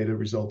those data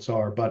results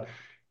are. But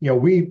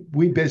we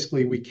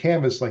basically we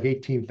canvassed like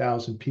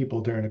 18,000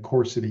 people during the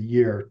course of the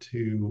year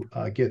to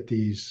get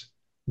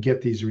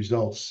these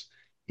results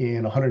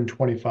in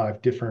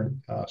 125 different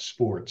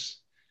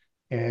sports.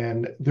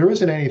 And there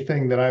isn't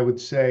anything that I would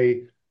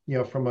say,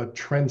 from a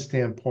trend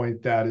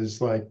standpoint that is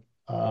like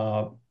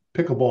uh,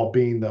 pickleball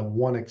being the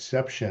one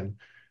exception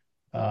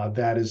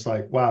that is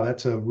like, wow,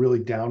 that's a really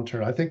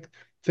downturn. I think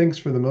things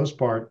for the most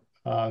part,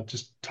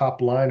 just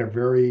top line are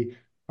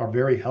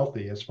very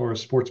healthy as far as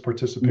sports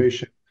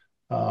participation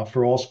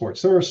for all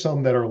sports. There are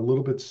some that are a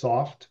little bit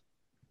soft,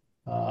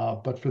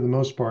 but for the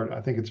most part,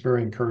 I think it's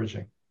very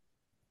encouraging.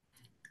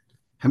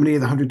 How many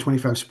of the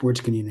 125 sports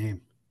can you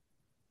name?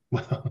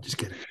 Just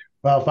kidding.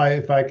 Well,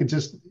 if I could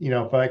just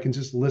if I can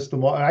just list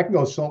them all, I can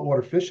go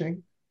saltwater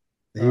fishing.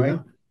 There All you right.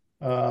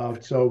 go.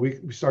 So we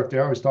start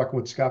there. I was talking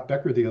with Scott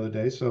Becker the other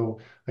day, so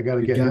I got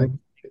to Good get guy. him.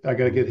 I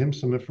got to get him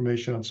some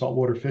information on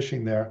saltwater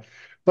fishing there.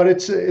 But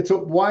it's a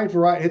wide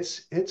variety.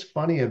 It's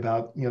funny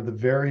about the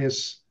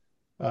various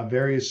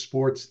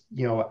sports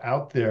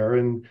out there,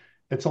 and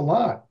it's a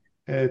lot.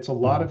 Mhm. It's a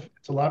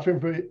lot of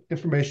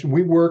information.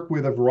 We work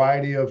with a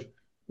variety of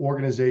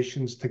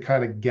organizations to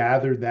kind of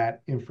gather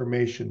that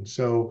information.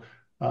 So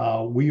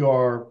we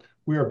are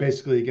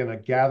basically again a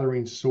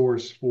gathering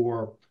source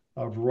for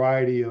a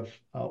variety of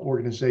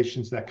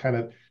organizations that kind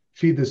of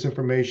feed this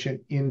information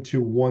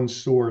into one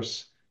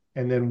source,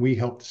 and then we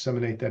help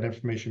disseminate that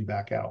information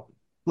back out.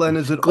 Glenn,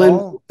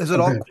 Glenn, is it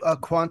okay. all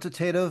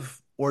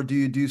quantitative, or do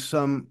you do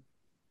some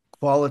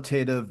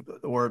qualitative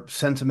or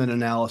sentiment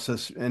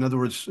analysis? In other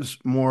words, is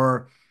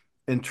more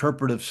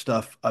interpretive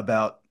stuff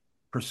about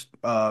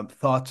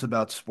thoughts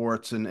about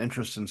sports and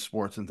interest in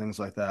sports and things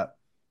like that?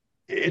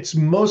 It's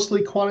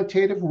mostly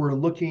quantitative. We're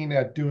looking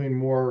at doing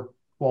more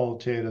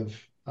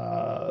qualitative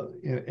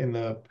in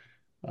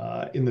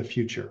the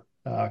future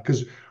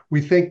because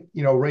we think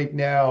right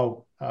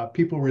now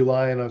people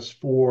rely on us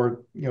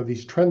for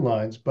these trend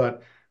lines,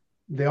 but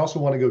they also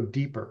want to go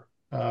deeper.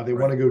 They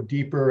want Right. to go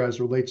deeper as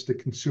relates to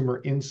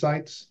consumer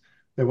insights.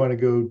 They want to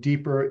go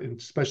deeper,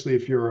 especially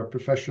if you're a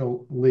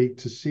professional league,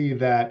 to see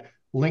that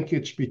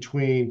linkage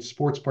between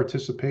sports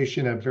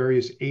participation at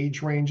various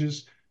age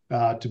ranges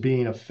to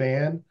being a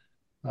fan.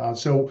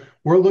 So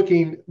we're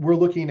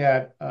looking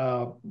at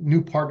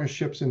new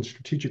partnerships and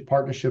strategic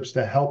partnerships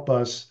to help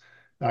us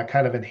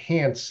kind of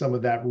enhance some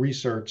of that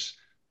research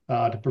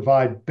to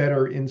provide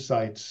better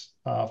insights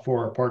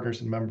for our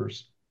partners and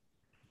members.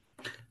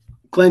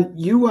 Glenn,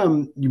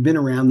 you've been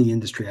around the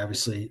industry.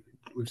 Obviously,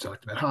 we've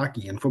talked about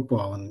hockey and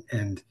football,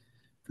 and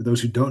for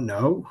those who don't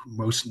know,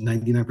 most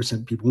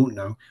 99% of people won't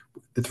know.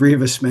 The three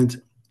of us spent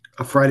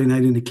a Friday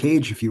night in a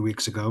cage a few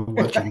weeks ago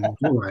watching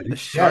bull The riding.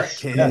 shark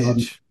Yes, yes, Um,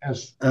 cage.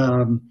 yes.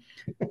 um,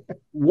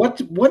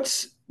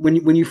 what's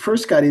when you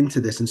first got into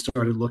this and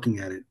started looking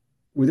at it,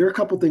 were there a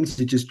couple things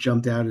that just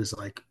jumped out as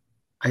like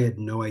I had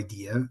no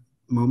idea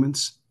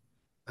moments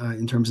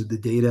in terms of the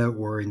data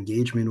or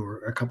engagement, or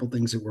a couple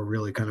things that were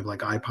really kind of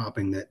like eye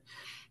popping that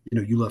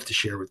you love to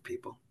share with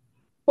people?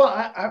 Well,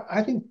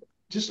 I think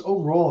just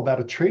overall about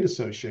a trade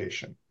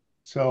association.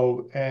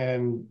 So,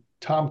 and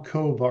Tom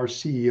Cove, our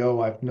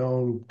CEO, I've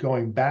known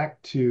going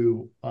back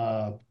to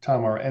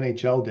Tom, our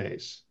NHL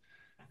days.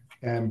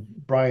 And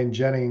Brian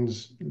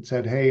Jennings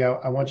said, "Hey,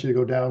 I want you to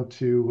go down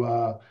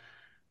to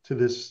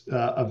this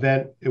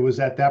event." It was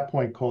at that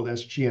point called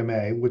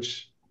SGMA,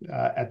 which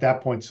at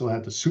that point still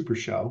had the Super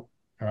Show.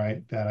 All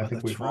right, that I Oh, think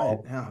that's we've right.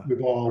 all Yeah, we've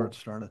where it all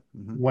started.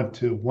 went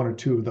to one or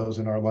two of those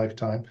in our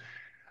lifetime.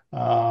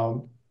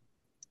 Um,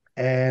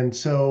 and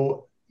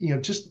so,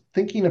 just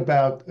thinking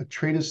about a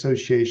trade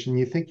association,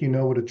 you think you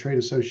know what a trade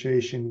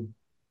association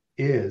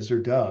is or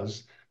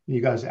does. You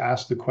guys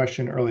asked the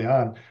question early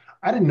on.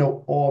 I didn't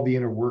know all the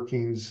inner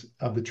workings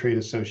of the trade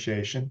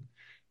association.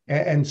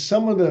 And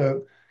some of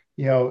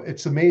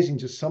it's amazing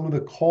just some of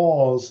the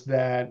calls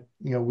that,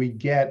 we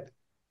get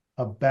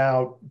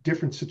about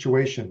different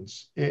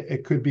situations.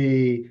 It could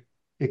be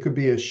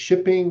a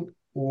shipping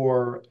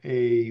or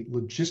a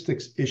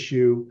logistics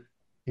issue,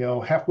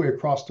 halfway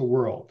across the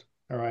world.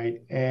 All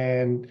right.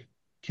 And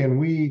can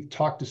we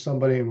talk to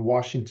somebody in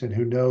Washington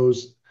who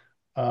knows,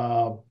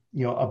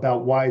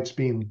 about why it's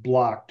being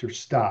blocked or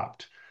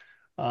stopped?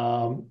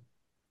 Um,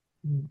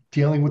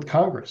 Dealing with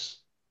Congress.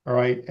 All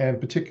right. And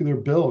particular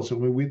bills. I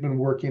mean, we've been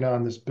working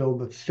on this bill,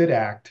 the FIT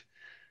Act,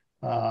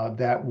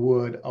 that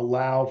would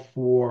allow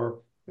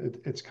for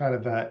it's kind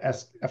of a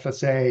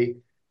FSA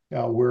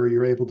where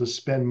you're able to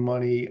spend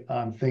money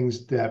on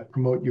things that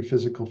promote your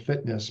physical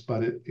fitness,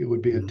 but it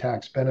would be a Mhm.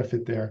 tax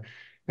benefit there.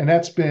 And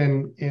that's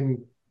been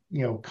in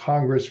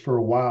Congress for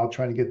a while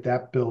trying to get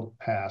that bill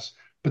passed.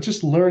 But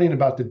just learning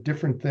about the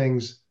different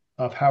things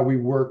of how we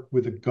work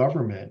with the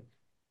government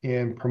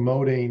in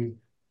promoting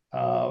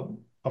uh,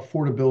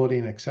 affordability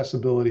and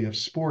accessibility of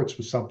sports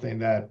was something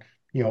that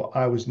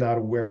I was not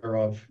aware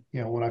of,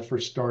 when I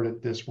first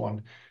started this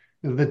one.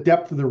 The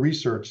depth of the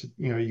research,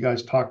 you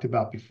guys talked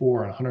about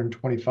before,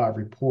 125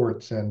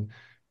 reports and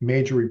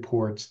major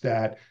reports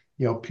that,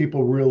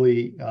 people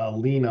really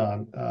lean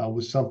on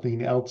was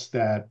something else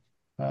that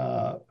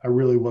I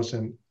really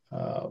wasn't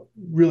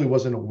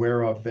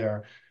aware of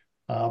there.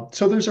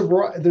 So there's a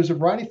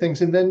variety of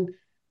things. And then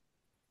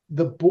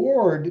the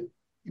board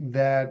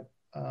that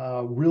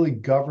really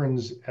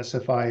governs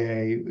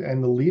SFIA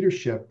and the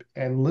leadership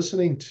and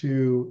listening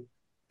to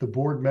the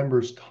board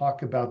members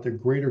talk about the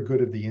greater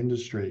good of the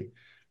industry.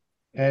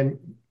 And,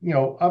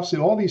 obviously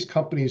all these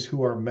companies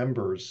who are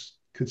members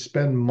could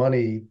spend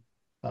money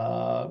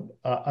on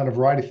a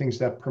variety of things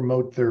that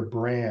promote their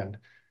brand,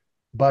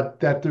 but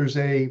that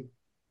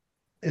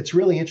it's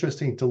really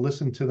interesting to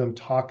listen to them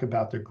talk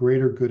about the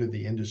greater good of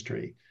the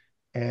industry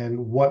and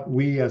what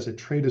we as a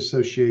trade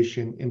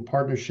association in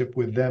partnership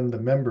with them, the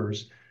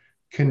members,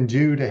 can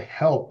do to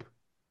help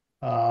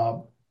uh,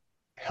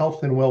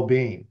 health and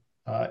well-being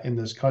in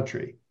this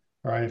country.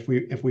 All right,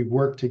 if we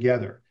work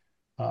together,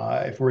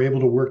 if we're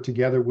able to work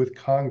together with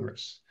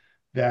Congress,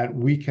 that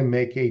we can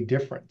make a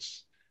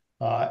difference,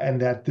 and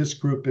that this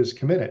group is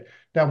committed.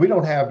 Now, we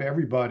don't have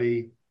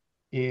everybody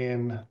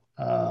in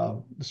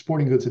the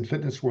sporting goods and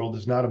fitness world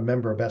is not a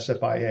member of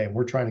SFIA, and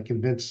we're trying to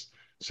convince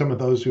some of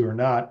those who are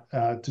not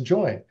to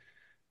join.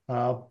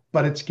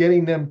 But it's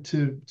getting them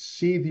to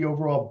see the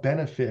overall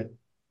benefit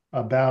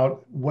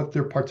about what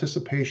their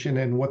participation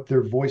and what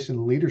their voice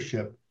and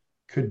leadership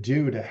could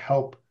do to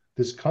help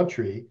this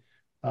country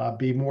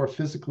be more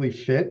physically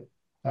fit.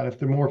 If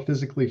they're more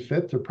physically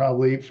fit, they're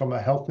probably, from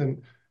a health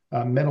and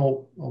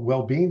mental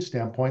well-being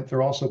standpoint,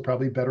 they're also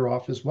probably better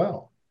off as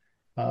well.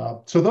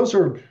 So those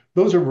are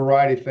a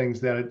variety of things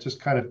that it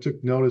just kind of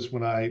took notice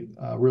when I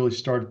really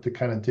started to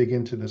kind of dig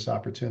into this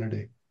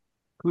opportunity.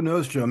 Who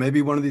knows, Joe?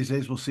 Maybe one of these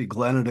days we'll see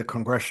Glenn at a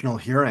congressional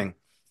hearing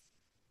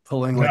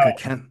pulling like a No.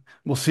 Ken.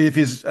 We'll see if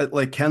he's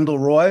like Kendall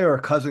Roy or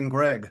cousin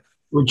Greg.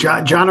 Well,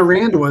 Uh, John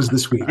Aranda was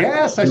this week.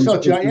 Yes, I He was saw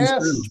supposed John. to be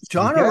through. Yes,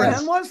 John Oran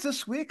yes, was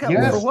this week for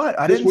yes. what?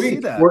 I This didn't see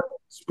week. that.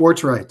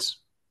 Sports rights.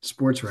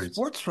 Sports rights.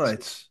 Sports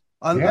rights.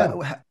 On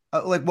Yeah.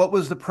 like, what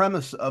was the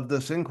premise of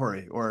this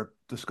inquiry or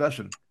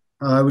discussion?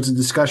 It was a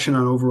discussion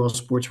on overall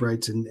sports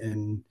rights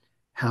and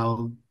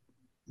how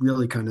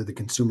really kind of the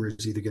consumer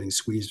is either getting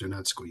squeezed or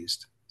not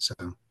squeezed. So,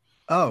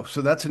 Oh,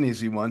 so that's an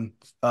easy one.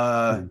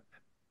 yeah,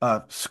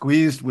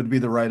 Squeezed would be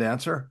the right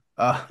answer.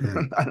 yeah.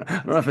 I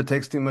don't know if it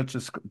takes too much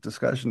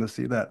discussion to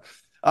see that.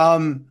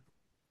 Um,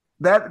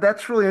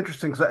 that's really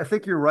interesting because I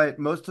think you're right.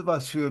 Most of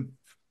us who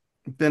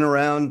have been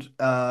around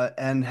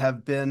and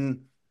have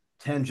been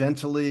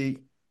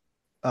tangentially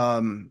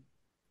um,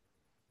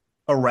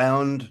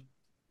 around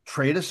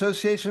trade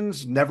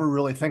associations never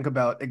really think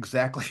about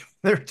exactly what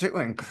they're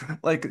doing.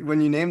 Like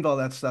when you named all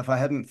that stuff, I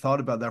hadn't thought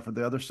about that for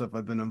the other stuff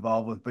I've been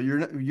involved with, but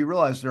you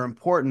realize they're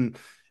important.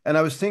 And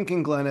I was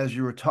thinking, Glenn, as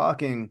you were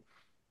talking,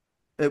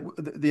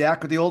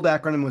 the old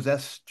acronym was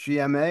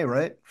SGMA,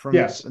 right? From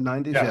Yes. the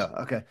 90s? Yeah, Yes.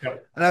 okay.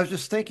 Yep. And I was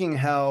just thinking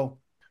how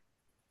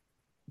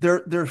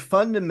there are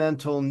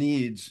fundamental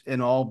needs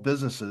in all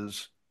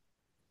businesses.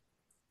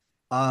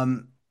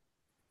 Um,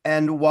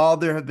 And while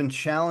there have been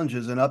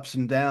challenges and ups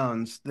and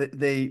downs,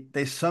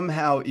 they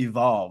somehow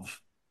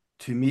evolve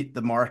to meet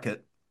the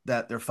market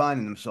that they're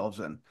finding themselves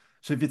in.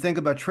 So if you think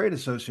about trade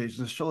associations,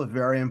 it's still a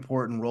very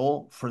important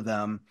role for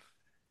them.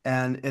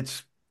 And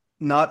it's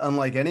not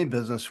unlike any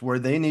business where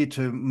they need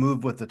to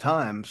move with the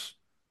times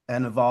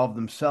and evolve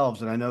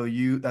themselves. And I know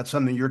that's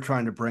something you're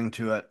trying to bring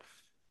to it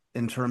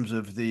in terms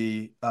of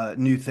the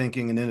new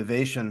thinking and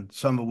innovation,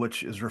 some of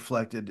which is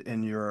reflected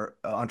in your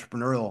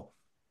entrepreneurial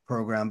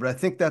program. But I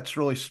think that's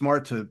really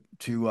smart to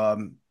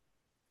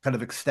kind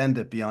of extend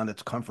it beyond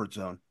its comfort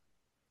zone.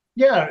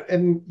 Yeah,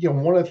 and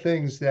one of the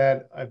things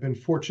that I've been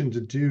fortunate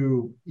to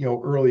do,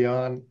 early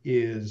on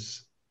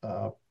is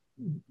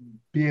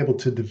be able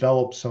to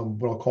develop some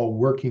what I'll call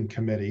working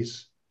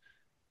committees.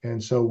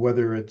 And so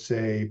whether it's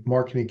a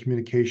marketing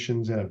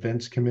communications and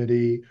events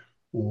committee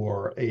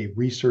or a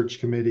research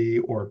committee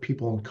or a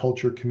people and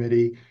culture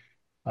committee,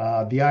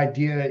 the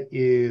idea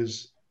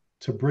is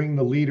to bring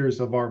the leaders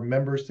of our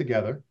members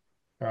together,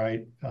 all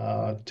right,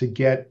 to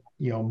get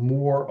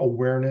more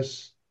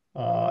awareness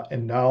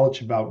and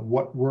knowledge about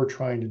what we're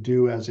trying to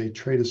do as a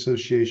trade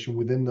association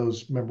within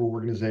those member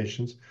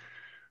organizations,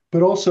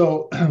 but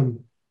also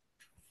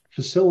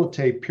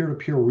facilitate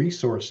peer-to-peer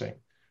resourcing,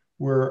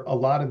 where a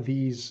lot of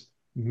these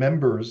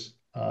members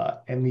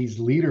and these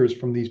leaders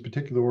from these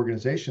particular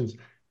organizations,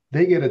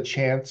 they get a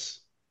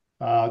chance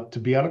to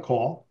be on a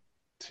call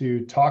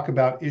to talk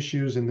about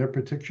issues in their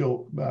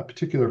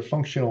particular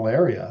functional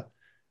area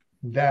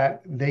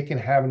that they can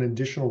have an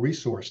additional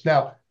resource.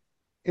 Now,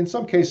 in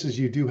some cases,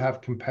 you do have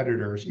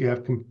competitors. You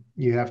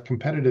have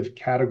competitive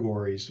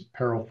categories,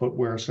 apparel,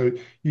 footwear. So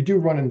you do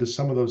run into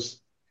some of those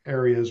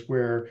areas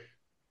where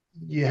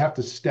you have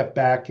to step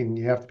back and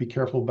you have to be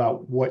careful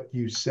about what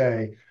you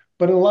say.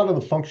 But in a lot of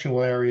the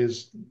functional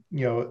areas,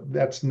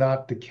 that's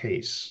not the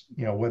case.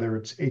 Whether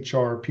it's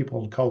HR,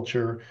 people and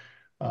culture,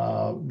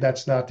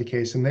 that's not the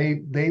case. And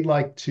they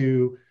like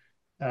to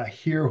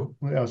hear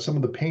some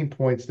of the pain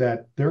points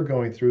that they're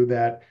going through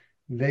that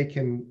they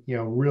can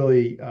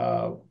really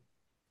uh,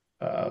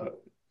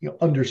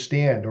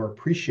 understand or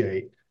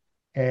appreciate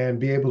and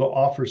be able to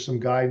offer some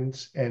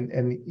guidance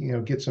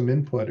and get some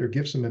input or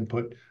give some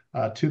input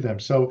to them.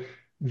 So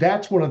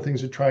that's one of the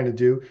things we're trying to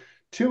do.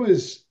 Two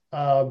is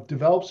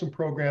develop some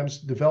programs.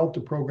 Developed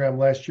a program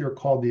last year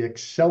called the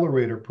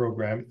Accelerator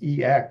Program,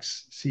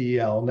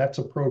 EXCEL, and that's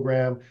a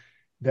program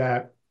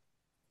that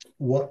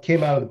what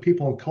came out of the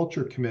People and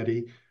Culture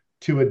Committee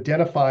to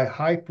identify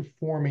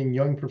high-performing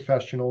young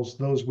professionals,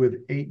 those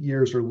with 8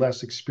 years or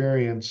less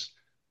experience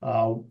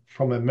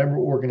from a member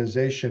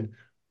organization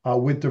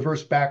with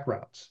diverse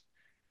backgrounds.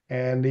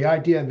 And the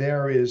idea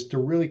there is to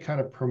really kind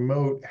of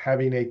promote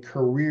having a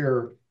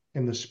career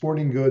in the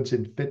sporting goods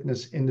and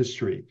fitness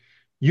industry.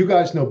 You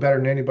guys know better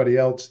than anybody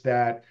else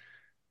that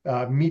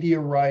media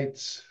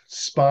rights,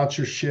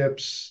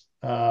 sponsorships,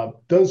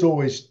 those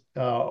always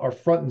are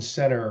front and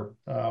center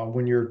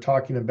when you're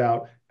talking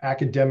about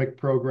academic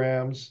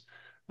programs.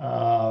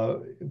 Uh,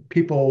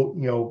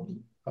 People,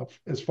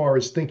 as far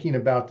as thinking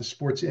about the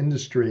sports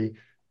industry,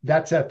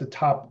 that's at the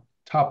top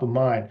of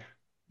mind.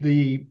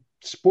 The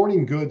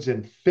sporting goods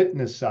and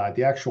fitness side,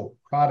 the actual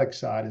product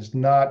side, is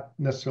not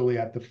necessarily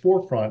at the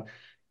forefront.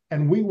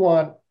 And we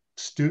want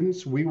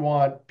students, we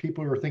want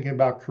people who are thinking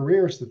about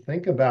careers to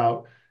think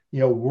about,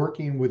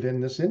 working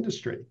within this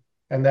industry,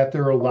 and that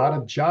there are a lot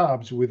of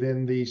jobs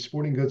within the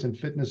sporting goods and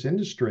fitness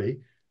industry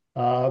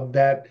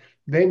that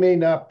they may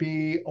not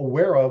be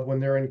aware of when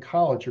they're in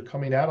college or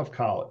coming out of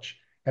college.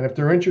 And if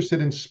they're interested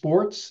in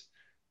sports,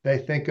 they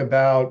think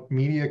about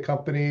media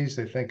companies,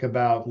 they think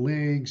about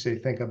leagues, they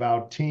think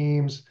about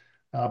teams,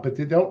 but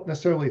they don't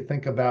necessarily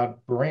think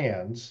about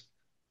brands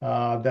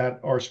that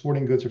are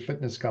sporting goods or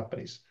fitness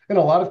companies. In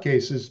a lot of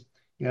cases,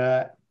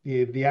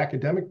 the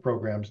academic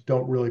programs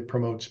don't really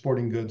promote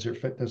sporting goods or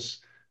fitness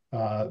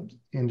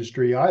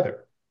industry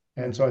either.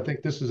 And so I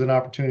think this is an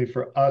opportunity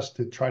for us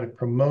to try to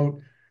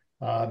promote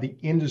the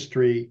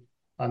industry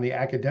on the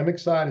academic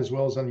side as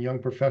well as on the young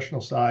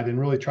professional side, and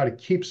really try to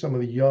keep some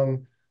of the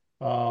young,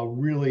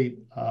 really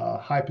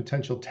high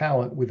potential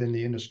talent within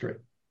the industry.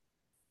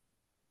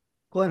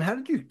 Glenn, how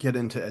did you get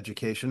into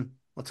education?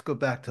 Let's go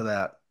back to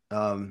that.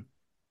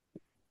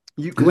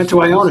 You went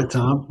to Iona,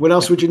 Tom. What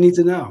else would you need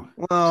to know?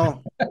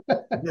 Well,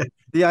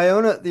 the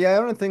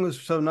Iona thing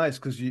was so nice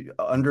because you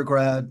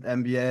undergrad,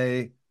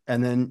 MBA,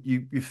 and then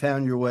you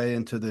found your way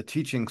into the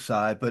teaching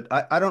side. But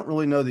I don't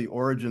really know the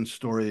origin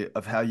story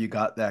of how you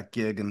got that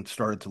gig and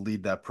started to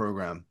lead that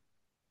program.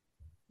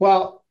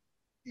 Well,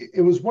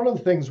 it was one of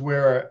the things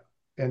where,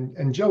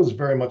 and Joe's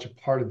very much a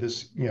part of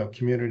this,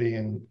 community,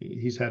 and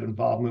he's had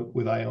involvement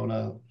with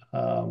Iona.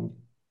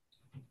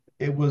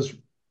 It was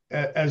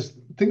as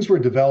things were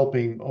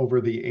developing over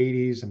the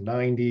 80s and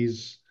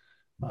 90s,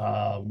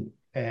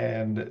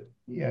 and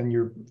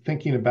you're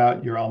thinking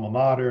about your alma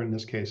mater, in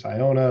this case,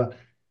 Iona.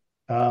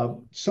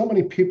 So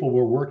many people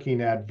were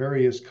working at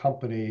various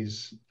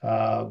companies.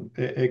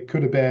 It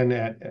could have been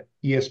at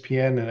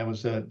ESPN, and it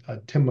was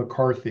a Tim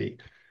McCarthy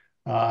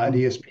at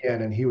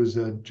ESPN, and he was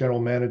a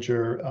general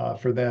manager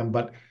for them.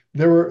 But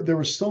there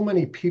were so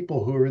many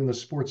people who were in the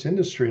sports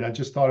industry, and I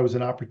just thought it was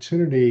an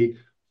opportunity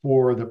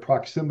for the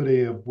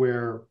proximity of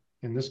where,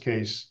 in this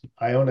case,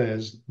 Iona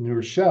is, New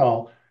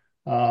Rochelle,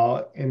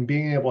 and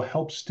being able to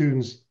help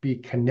students be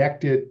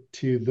connected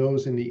to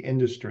those in the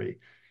industry.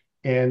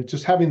 And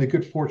just having the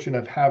good fortune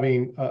of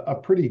having a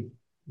pretty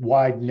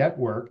wide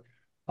network,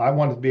 I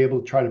wanted to be able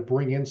to try to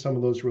bring in some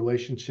of those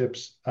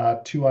relationships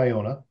to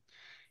Iona.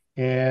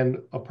 And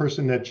a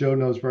person that Joe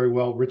knows very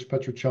well, Rich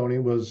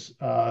Petroccioni, was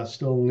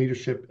still in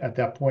leadership at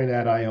that point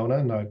at Iona.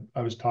 And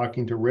I was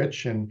talking to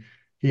Rich, and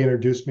he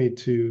introduced me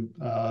to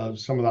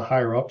some of the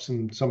higher ups,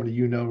 and somebody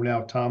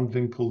now, Tom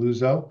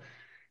Vincaluzzo.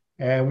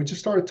 And we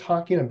just started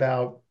talking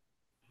about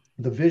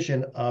the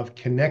vision of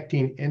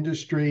connecting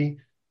industry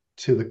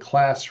to the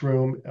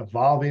classroom,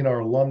 evolving our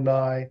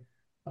alumni.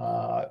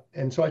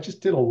 And so I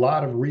just did a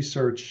lot of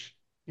research,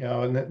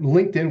 and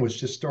LinkedIn was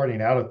just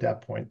starting out at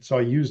that point. So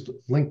I used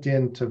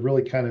LinkedIn to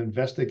really kind of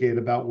investigate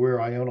about where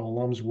Iona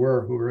alums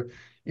were who were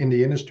in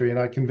the industry. And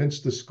I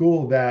convinced the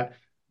school that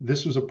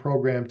this was a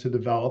program to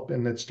develop,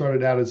 and it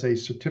started out as a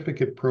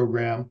certificate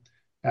program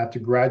at the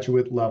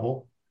graduate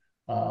level.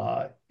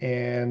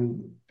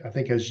 And I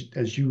think,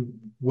 as you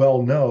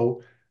well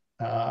know,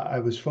 I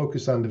was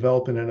focused on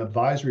developing an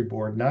advisory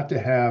board, not to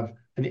have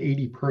an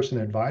 80-person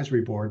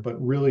advisory board, but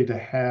really to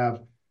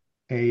have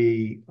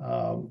a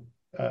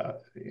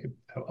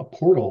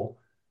portal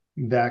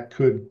that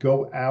could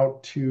go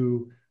out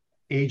to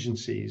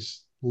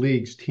agencies,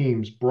 leagues,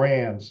 teams,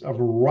 brands, a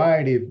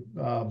variety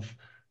of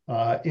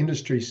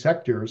industry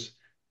sectors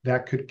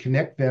that could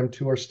connect them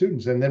to our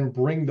students, and then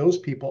bring those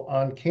people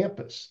on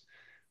campus,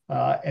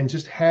 and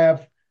just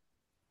have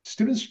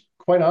students,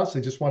 quite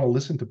honestly, just want to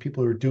listen to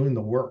people who are doing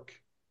the work.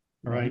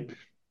 All right.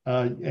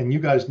 And you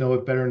guys know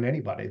it better than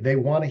anybody. They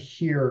want to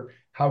hear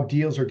how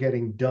deals are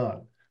getting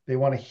done. They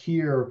want to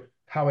hear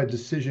how a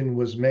decision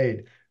was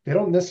made. They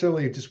don't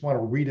necessarily just want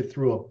to read it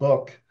through a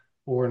book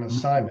or an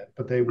assignment,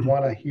 but they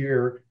want to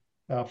hear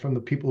from the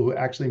people who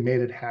actually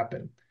made it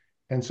happen.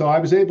 And so I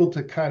was able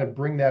to kind of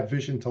bring that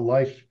vision to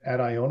life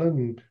at Iona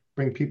and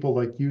bring people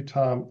like you,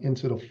 Tom,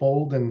 into the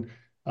fold. And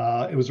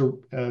it was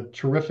a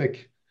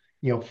terrific,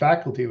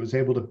 faculty. It was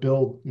able to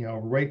build,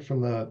 right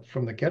from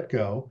the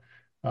get-go,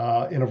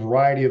 in a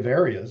variety of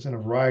areas, in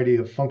a variety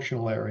of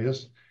functional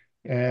areas.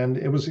 And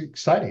it was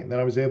exciting that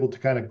I was able to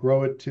kind of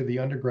grow it to the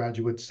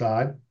undergraduate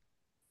side.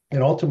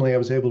 And ultimately, I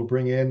was able to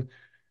bring in,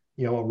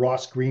 a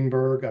Ross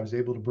Greenberg. I was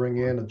able to bring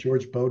in a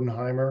George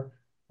Bodenheimer,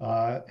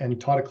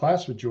 and taught a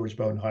class with George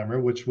Bodenheimer,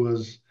 which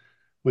was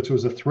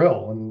a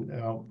thrill. And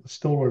I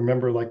still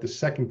remember, like, the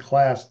second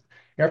class,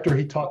 after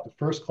he taught the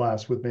first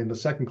class with me, in the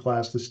second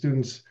class, the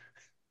students,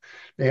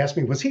 they asked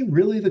me, was he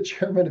really the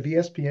chairman of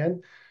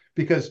ESPN?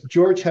 Because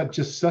George had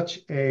just such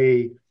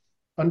a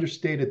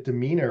understated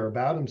demeanor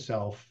about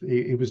himself.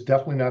 He was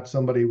definitely not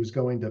somebody who was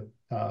going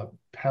to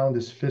pound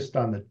his fist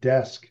on the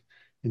desk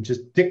and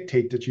just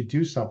dictate that you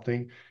do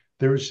something.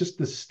 There was just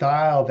the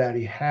style that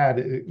he had,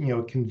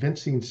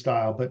 convincing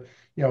style, but,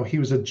 he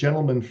was a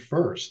gentleman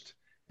first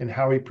in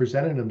how he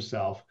presented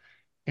himself.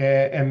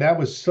 And that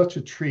was such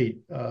a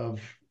treat of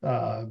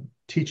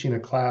teaching a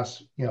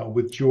class,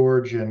 with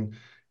George and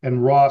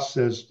Ross,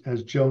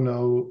 as Joe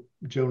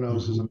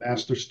knows, is a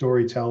master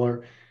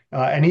storyteller.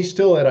 And he's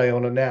still at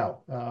Iona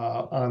now,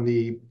 on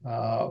the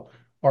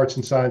arts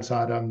and science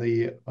side, on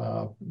the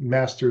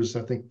master's,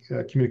 I think,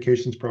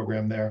 communications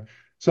program there.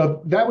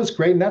 So that was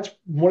great. And that's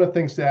one of the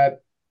things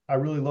that I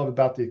really love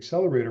about the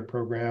accelerator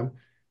program,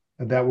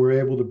 and that we're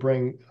able to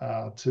bring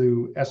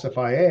to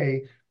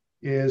SFIA,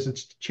 is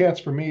it's a chance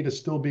for me to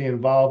still be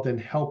involved and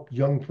help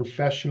young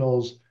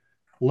professionals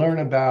learn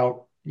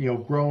about,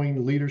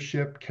 growing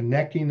leadership,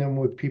 connecting them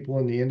with people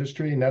in the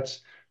industry. And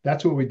that's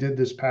what we did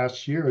this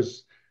past year,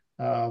 is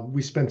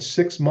We spent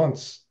 6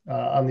 months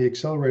on the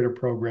accelerator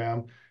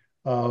program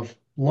of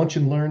lunch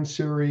and learn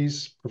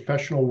series,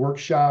 professional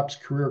workshops,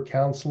 career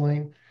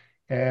counseling.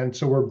 And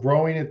so we're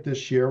growing it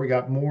this year. We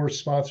got more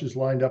sponsors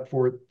lined up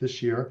for it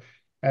this year.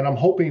 And I'm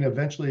hoping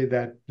eventually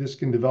that this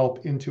can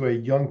develop into a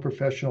young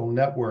professional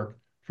network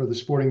for the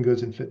sporting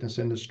goods and fitness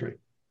industry.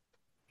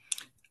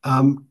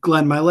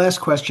 Glenn, my last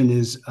question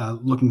is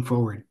looking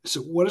forward.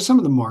 So, what are some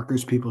of the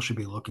markers people should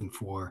be looking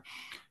for,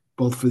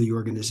 both for the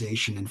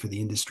organization and for the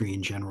industry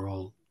in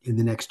general, in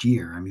the next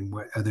year? I mean,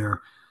 what are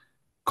there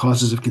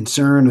causes of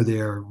concern? Are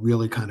there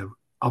really kind of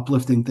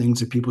uplifting things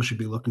that people should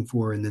be looking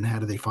for? And then how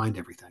do they find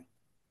everything?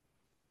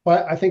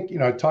 Well, I think,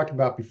 I talked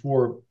about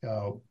before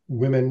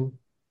women,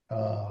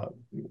 uh,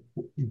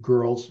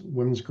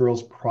 women's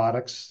girls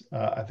products.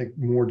 I think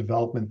more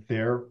development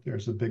there.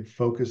 There's a big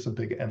focus, a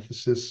big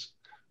emphasis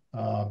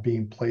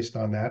being placed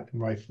on that,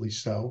 and rightfully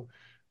so.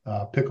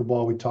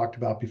 Pickleball, we talked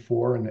about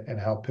before, and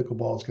how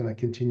pickleball is going to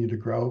continue to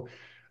grow.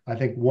 I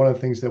think one of the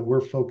things that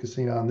we're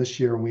focusing on this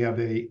year, and we have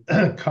a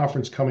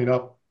conference coming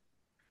up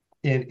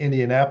in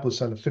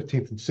Indianapolis on the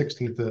 15th and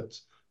 16th,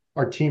 that's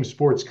our team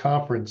sports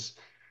conference,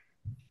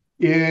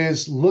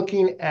 is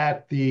looking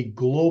at the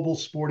global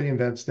sporting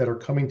events that are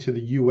coming to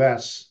the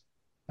U.S.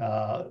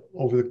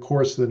 Over the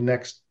course of the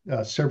next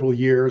several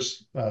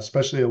years,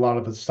 especially a lot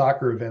of the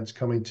soccer events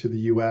coming to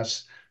the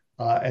U.S.,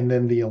 and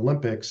then the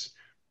Olympics.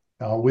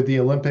 With the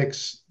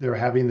Olympics, they're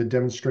having the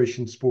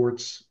demonstration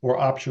sports or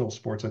optional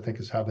sports, I think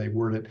is how they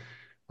word it.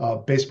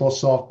 Baseball,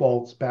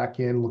 softball's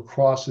back in,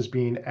 lacrosse is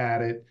being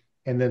added,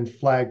 and then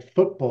flag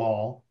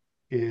football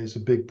is a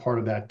big part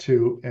of that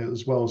too,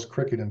 as well as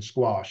cricket and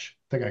squash.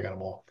 I think I got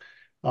them all.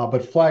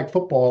 But flag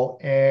football,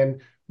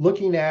 and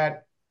looking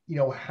at,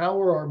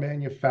 how are our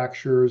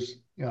manufacturers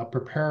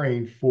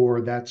preparing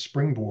for that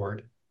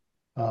springboard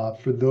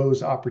for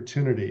those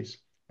opportunities.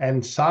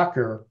 And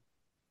soccer,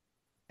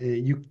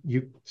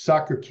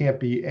 soccer can't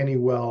be any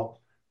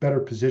better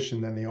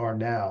positioned than they are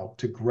now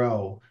to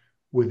grow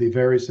with the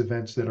various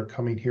events that are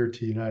coming here to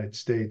the United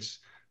States,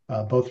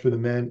 both for the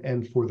men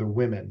and for the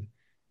women.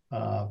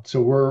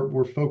 So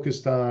we're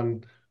focused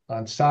on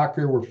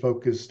soccer. We're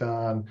focused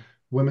on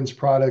women's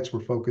products.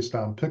 We're focused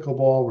on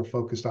pickleball. We're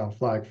focused on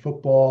flag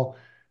football.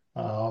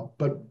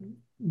 But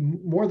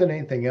more than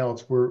anything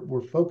else,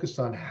 we're focused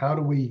on how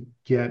do we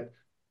get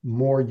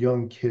more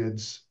young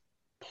kids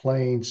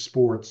playing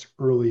sports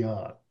early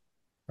on,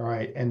 all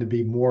right, and to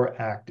be more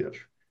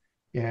active.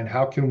 And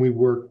how can we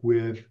work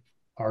with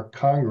our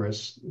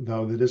Congress,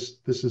 though that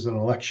this is an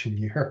election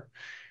year?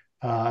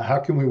 How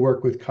can we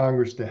work with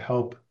Congress to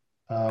help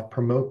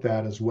promote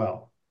that as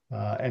well,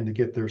 and to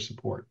get their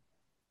support?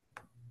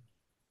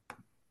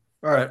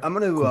 All right, I'm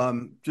going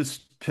to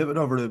just pivot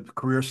over to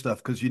career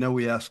stuff because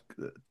we asked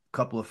a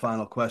couple of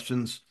final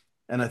questions,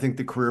 and I think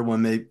the career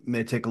one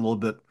may take a little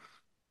bit,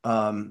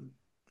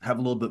 have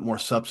a little bit more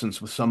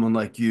substance with someone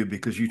like you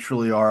because you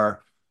truly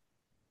are.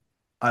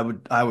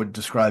 I would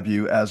describe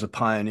you as a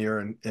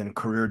pioneer in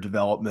career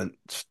development.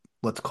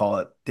 Let's call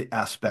it the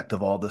aspect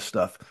of all this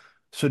stuff.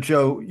 So,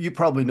 Joe, you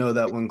probably know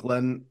that when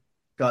Glenn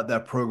got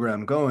that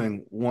program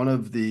going, one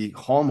of the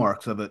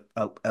hallmarks of it,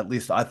 at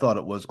least I thought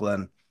it was,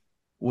 Glenn,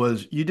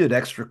 was you did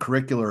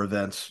extracurricular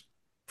events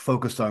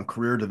focused on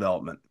career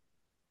development.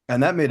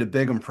 And that made a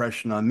big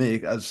impression on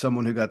me as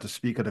someone who got to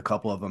speak at a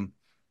couple of them.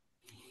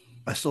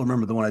 I still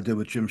remember the one I did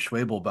with Jim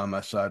Schwabel by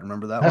my side.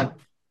 Remember that one?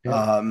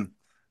 Yeah.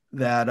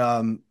 That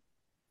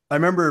I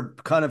remember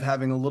kind of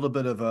having a little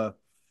bit of a,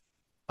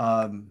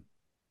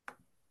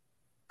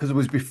 because it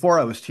was before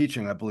I was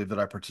teaching, I believe that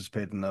I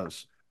participated in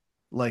those,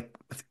 like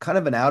kind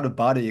of an out of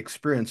body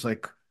experience.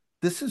 Like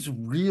this is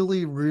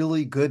really,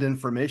 really good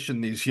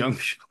information these young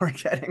people are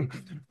getting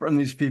from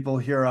these people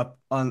here up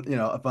on,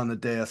 up on the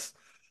dais.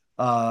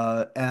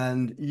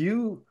 And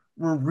you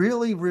were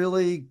really,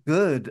 really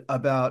good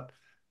about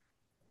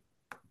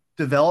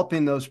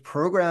developing those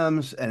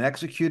programs and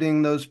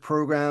executing those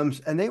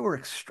programs. And they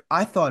were,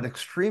 I thought,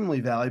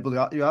 extremely valuable.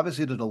 You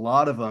obviously did a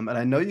lot of them. And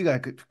I know you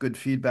got good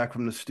feedback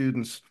from the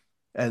students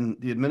and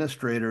the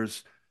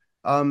administrators.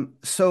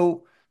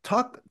 So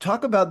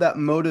talk about that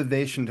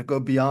motivation to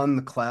go beyond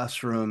the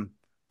classroom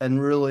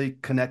and really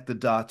connect the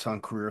dots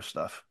on career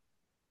stuff.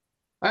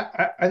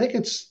 I think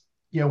it's,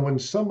 when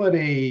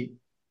somebody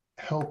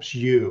helps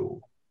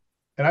you,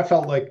 and I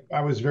felt like I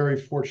was very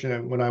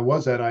fortunate when I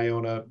was at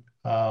Iona,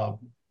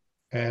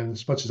 and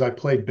as much as I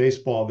played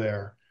baseball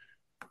there,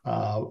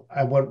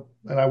 I went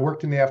and I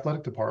worked in the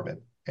athletic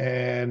department,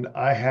 and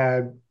I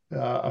had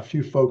a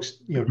few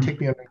folks, take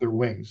me under their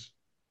wings,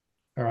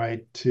 all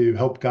right, to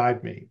help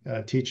guide me,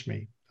 teach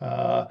me.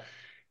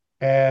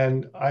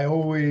 And I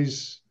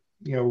always,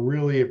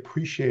 really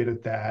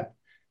appreciated that.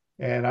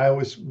 And I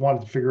always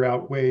wanted to figure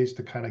out ways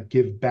to kind of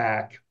give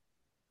back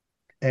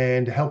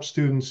and help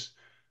students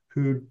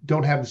who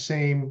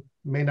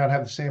may not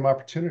have the same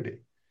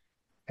opportunity.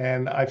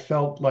 And I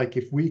felt like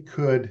if we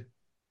could,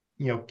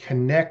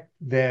 connect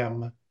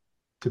them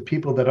to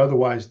people that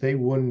otherwise they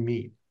wouldn't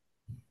meet,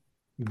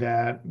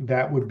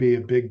 that would be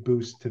a big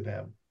boost to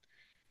them.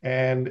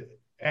 And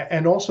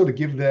also to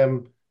give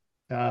them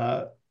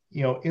uh,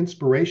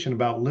 inspiration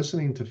about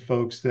listening to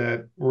folks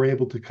that were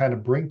able to kind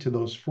of bring to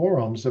those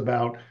forums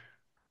about,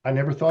 I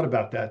never thought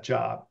about that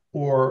job,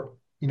 or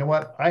you know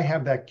what, I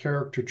have that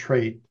character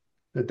trait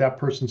that that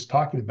person's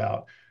talking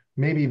about.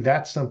 Maybe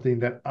that's something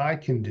that I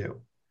can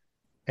do.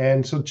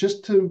 And so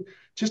just to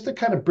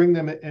kind of bring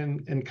them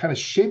in and kind of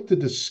shape the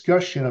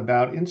discussion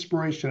about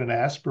inspiration and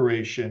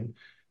aspiration.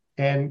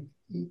 And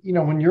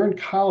when you're in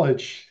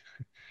college,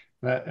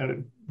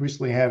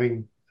 recently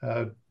having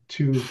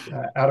two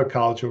out of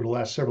college over the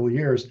last several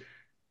years,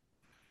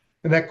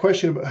 and that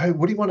question of, hey,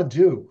 what do you want to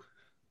do?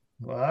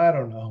 Well, I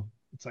don't know.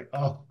 It's like,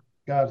 oh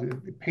God,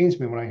 it pains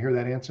me when I hear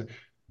that answer.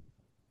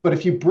 But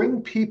if you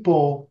bring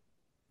people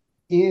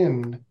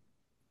in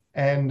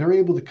and they're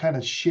able to kind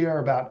of share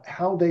about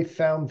how they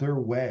found their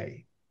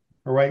way,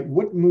 all right,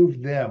 what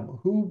moved them,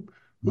 who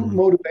Mhm.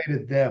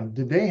 motivated them,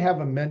 did they have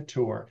a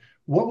mentor,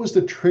 what was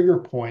the trigger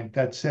point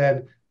that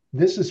said,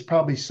 this is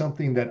probably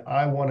something that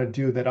I want to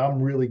do, that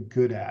I'm really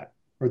good at,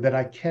 or that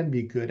I can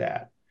be good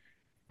at.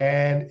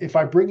 And if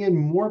I bring in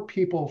more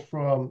people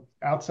from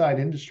outside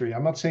industry,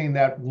 I'm not saying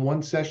that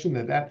one session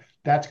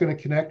that's going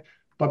to connect,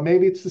 but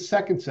maybe it's the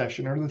second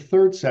session or the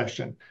third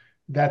session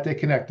that they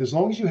connect. As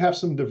long as you have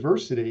some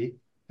diversity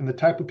in the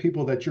type of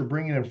people that you're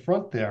bringing in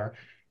front there,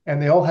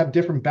 and they all have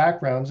different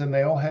backgrounds and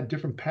they all had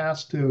different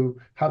paths to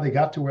how they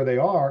got to where they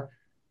are,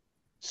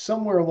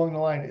 somewhere along the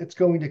line, it's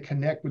going to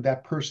connect with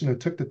that person who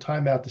took the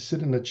time out to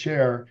sit in the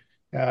chair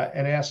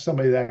and ask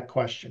somebody that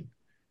question.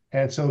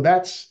 And so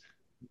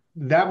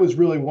that was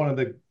really one of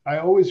the, I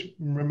always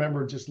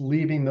remember just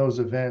leaving those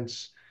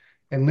events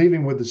and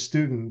leaving with the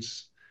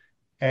students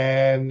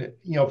and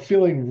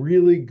feeling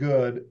really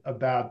good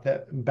about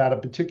that, about a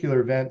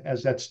particular event,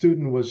 as that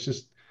student was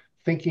just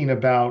thinking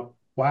about,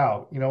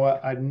 wow, you know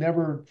what, I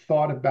never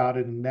thought about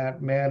it in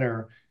that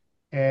manner,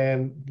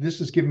 and this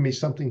has given me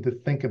something to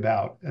think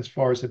about as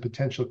far as a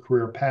potential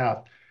career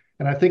path.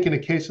 And I think in the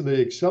case of the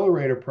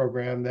accelerator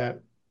program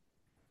that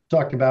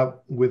talked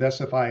about with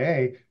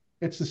SFIA,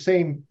 it's the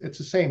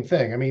same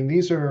thing. I mean,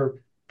 these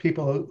are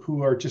people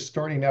who are just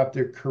starting out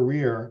their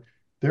career.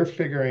 They're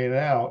figuring it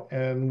out.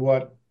 And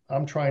what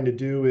we're trying to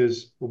do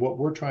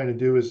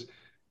is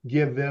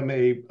give them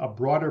a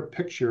broader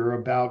picture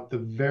about the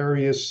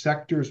various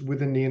sectors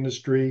within the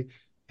industry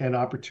and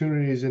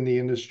opportunities in the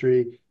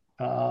industry,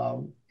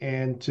 and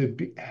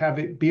have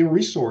it be a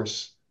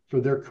resource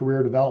for their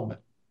career development.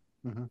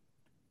 Mhm.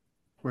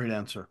 Great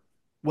answer.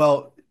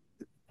 Well,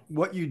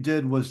 what you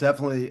did was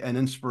definitely an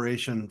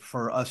inspiration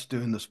for us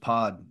doing this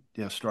pod,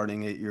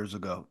 starting 8 years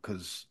ago,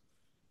 because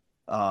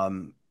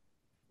um,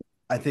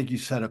 I think you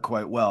said it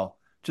quite well.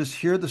 Just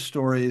hear the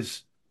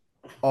stories,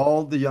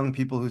 all the young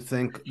people who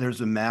think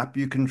there's a map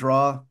you can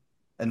draw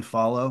and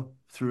follow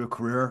through a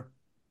career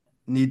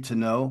need to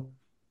know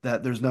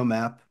that there's no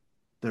map.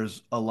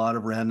 There's a lot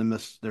of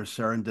randomness, there's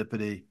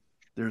serendipity,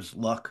 there's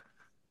luck,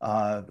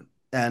 uh,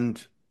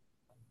 and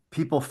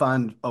people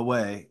find a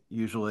way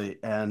usually.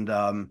 And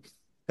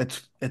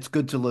it's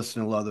good to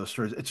listen to a lot of those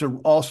stories.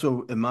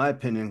 Also, in my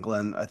opinion,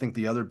 Glenn, I think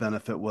the other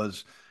benefit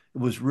was it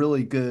was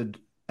really good,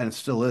 and it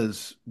still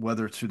is,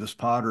 whether it's through this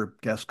pod or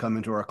guests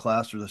coming to our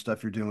class or the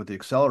stuff you're doing with the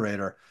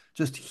accelerator,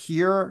 just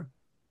hear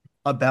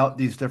about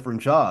these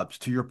different jobs.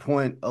 To your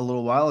point a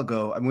little while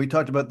ago, I mean, we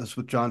talked about this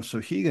with John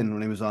Sohegan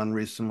when he was on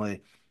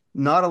recently.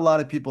 Not a lot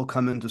of people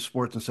come into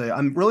sports and say,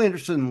 I'm really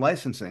interested in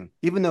licensing,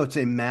 even though it's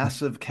a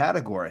massive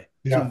category.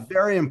 It's a Yeah.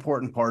 very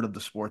important part of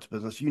the sports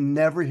business. You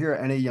never hear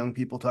any young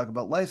people talk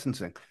about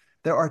licensing.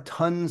 There are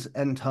tons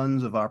and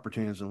tons of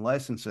opportunities in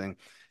licensing.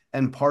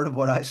 And part of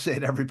what I say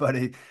to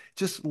everybody,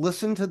 just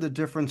listen to the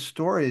different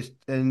stories,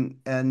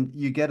 and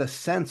you get a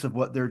sense of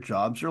what their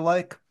jobs are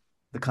like,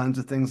 the kinds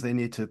of things they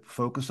need to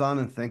focus on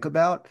and think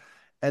about.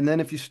 And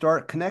then if you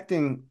start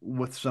connecting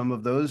with some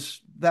of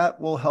those, that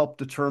will help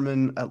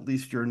determine at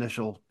least your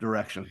initial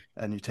direction,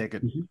 and you take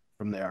it Mhm.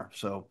 from there.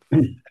 So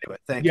Mhm. anyway,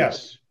 thank you.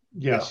 Yes,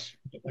 Yeah. yes,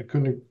 I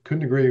couldn't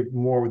agree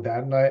more with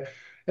that.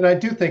 And I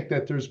do think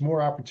that there's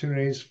more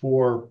opportunities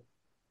for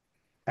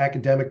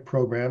academic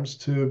programs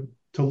to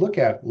look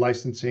at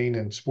licensing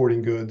and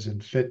sporting goods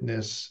and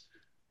fitness,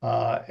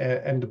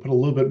 and to put a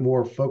little bit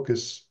more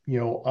focus,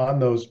 on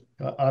those,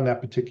 on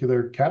that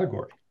particular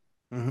category.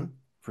 Hmm.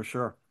 For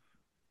sure.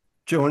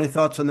 Joe, any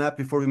thoughts on that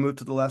before we move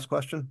to the last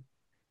question?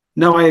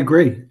 No, I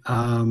agree.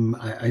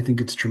 I think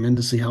it's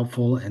tremendously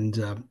helpful,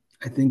 and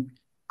I think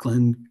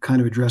Glenn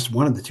kind of addressed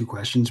one of the two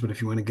questions. But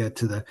if you want to get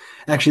to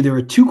actually, there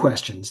are two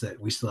questions that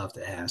we still have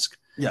to ask.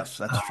 Yes,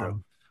 that's true.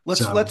 Um,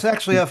 Let's so,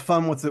 actually have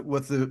fun with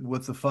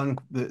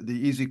the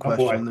easy Oh boy.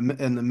 question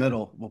in the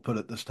middle. We'll put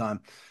it this time.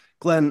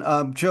 Glenn,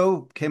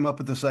 Joe came up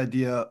with this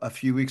idea a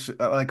few weeks,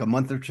 like a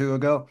month or two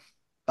ago.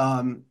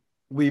 Um,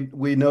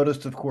 we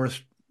noticed, of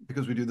course,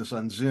 because we do this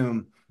on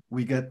Zoom,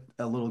 we get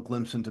a little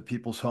glimpse into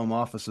people's home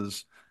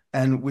offices,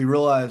 and we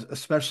realize,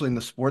 especially in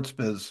the sports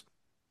biz,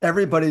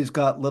 everybody's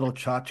got little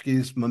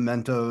tchotchkes,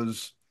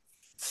 mementos,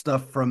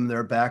 stuff from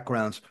their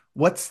backgrounds.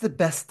 What's the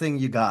best thing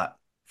you got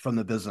from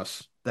the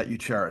business that you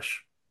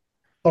cherish?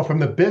 Oh, from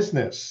the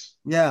business.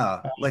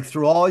 Yeah, like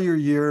through all your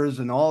years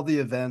and all the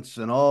events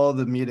and all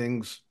the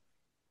meetings.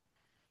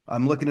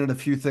 I'm looking at a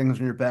few things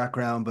in your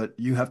background, but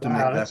you have to make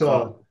Wow, that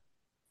call.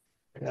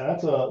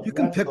 You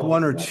can pick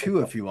one or two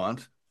if you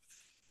want.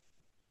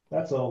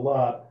 that's a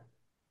lot.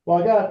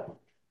 Well, I got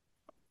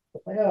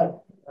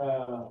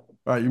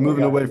All right, you're what I moving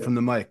got away here. from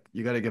the mic.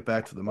 You got to get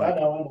back to the I mic.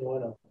 know, I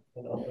know,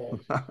 I know, I know.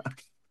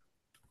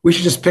 We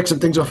should just pick some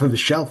things off of the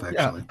shelf,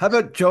 Yeah. actually. How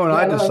about Joe and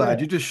I Yeah, no, decide?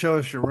 no, You just show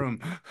us your room.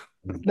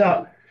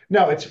 no,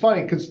 no. It's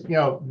funny because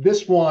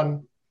this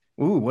one,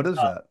 Ooh, what is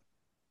that?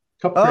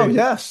 Cup Oh, Crazy.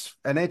 yes,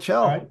 All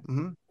NHL. right.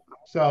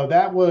 So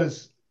that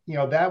was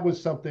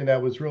something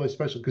that was really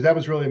special because that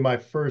was really my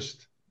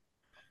first.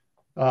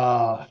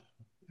 Uh,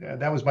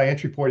 that was my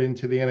entry point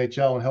into the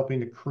NHL and helping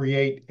to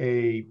create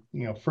a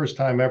first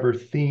time ever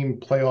themed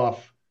playoff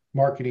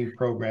marketing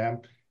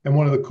program. And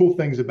one of the cool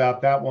things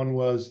about that one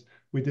was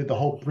we did the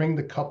whole Bring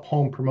the Cup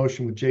Home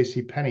promotion with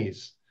J.C.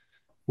 Penney's,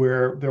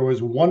 where there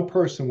was one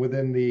person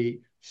within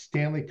the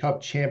Stanley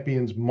Cup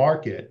champions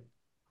market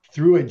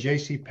through a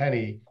J.C.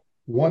 Penney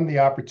won the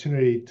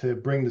opportunity to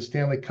bring the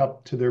Stanley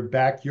Cup to their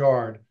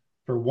backyard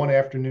for one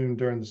afternoon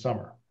during the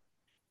summer.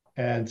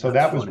 And so That's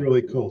that was funny.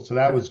 really cool. So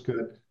that Yeah. was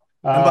good.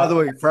 And by the Uh,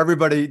 way, for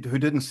everybody who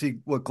didn't see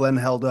what Glenn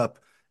held up,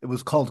 it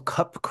was called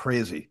Cup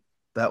Crazy.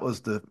 That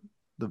was the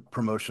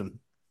promotion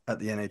at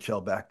the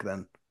NHL back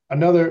then.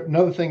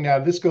 another thing now,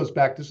 this goes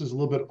back, this is a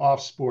little bit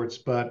off sports,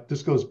 but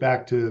this goes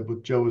back to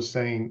what Joe was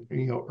saying,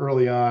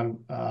 early on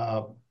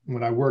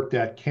when I worked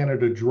at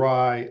Canada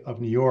Dry of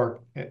New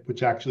York,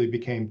 which actually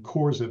became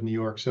Coors of New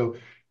York. So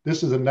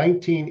this is a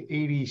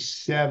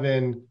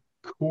 1987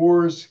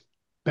 Coors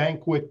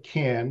banquet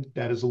can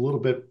that is a little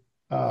bit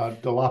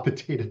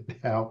dilapidated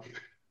now.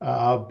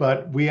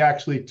 But we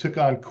actually took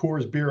on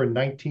Coors beer in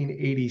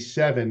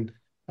 1987,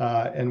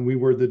 and we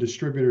were the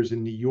distributors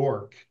in New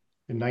York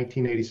in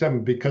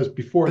 1987 because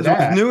before Because it was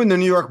that, new in the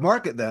New York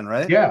market then,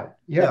 right? yeah,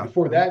 Yeah.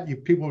 before that,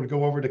 people would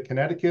go over to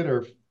Connecticut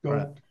or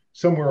Right. go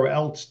somewhere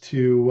else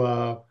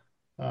to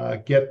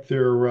get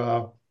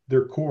their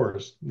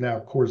Coors, now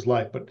Coors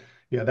Light. But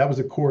yeah, that was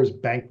a Coors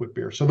banquet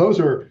beer. So those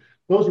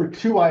were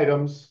two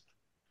items.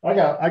 I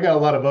got a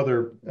lot of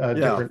other Yeah.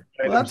 different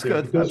Well, items that's there,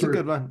 good. but those That's a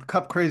good were. one.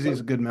 Cup Crazy is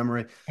a good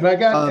memory. And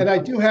Um, I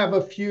do have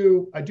a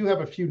few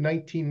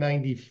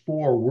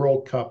 1994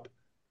 World Cup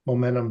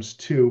momentums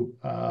too.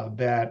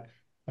 That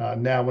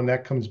now when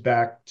that comes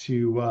back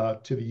to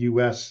the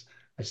U.S.,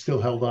 I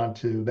still held on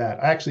to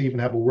that. I actually even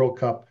have a World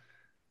Cup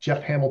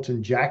Jeff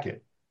Hamilton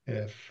jacket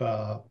if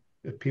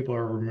people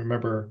are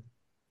remember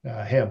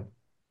him.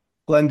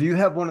 Glenn, do you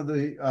have one of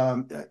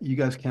the you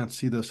guys can't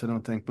see this, I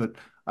don't think, but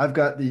I've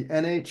got the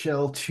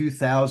NHL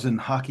 2000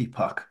 hockey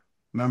puck.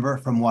 Remember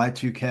from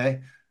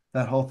Y2K?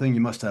 That whole thing,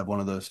 you must have one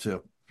of those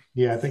too.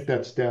 Yeah, I think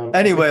that's down. I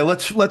Anyway, think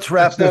let's that's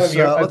wrap down in this.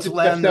 the Let's that's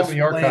land down in this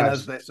the plane,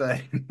 as archives. they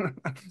say.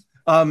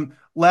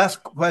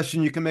 Last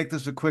question. You can make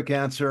this a quick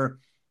answer.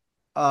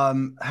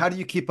 How do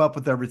you keep up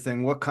with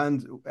everything? What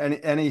kinds?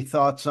 Any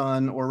thoughts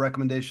on or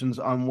recommendations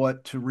on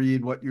what to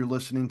read, what you're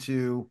listening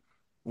to,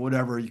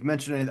 whatever? You can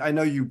mention anything. I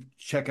know you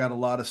check out a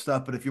lot of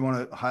stuff, but if you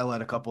want to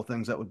highlight a couple of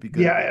things, that would be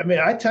Yeah, good. I mean,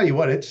 I tell you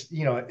what,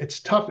 it's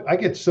tough. I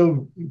get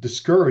so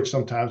discouraged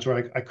sometimes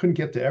where I couldn't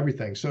get to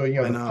everything. So, I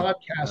the know. Yeah.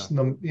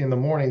 podcast in the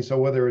morning. So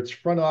whether it's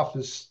front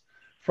office,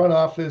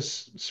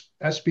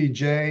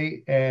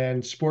 SBJ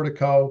and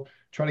Sportico,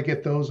 try to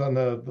get those on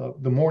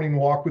the morning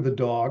walk with the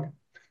dog.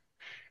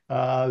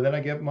 Then I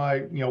get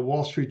my,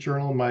 Wall Street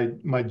Journal,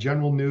 my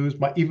general news,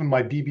 even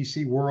my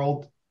BBC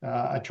World.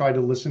 I try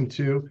to listen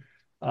to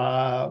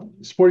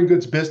sporting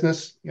goods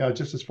business.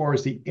 Just as far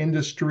as the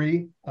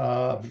industry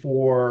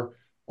for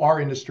our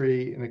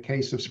industry, in the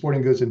case of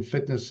sporting goods and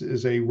fitness,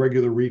 is a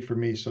regular read for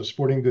me. So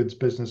sporting goods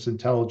business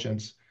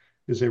intelligence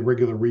is a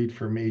regular read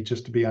for me,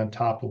 just to be on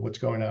top of what's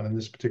going on in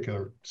this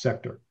particular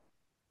sector.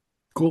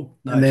 Cool.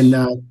 And then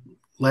Nice.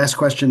 last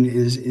question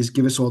is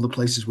give us all the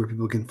places where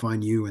people can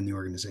find you and the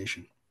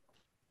organization.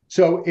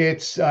 So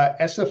it's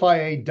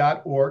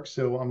SFIA.org.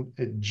 So I'm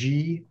at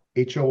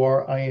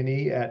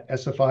GHORINE at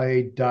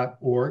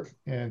SFIA.org.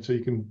 And so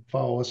you can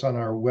follow us on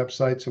our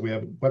website. So we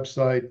have a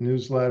website,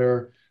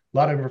 newsletter, a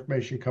lot of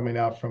information coming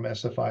out from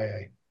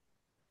SFIA.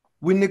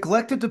 We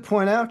neglected to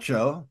point out,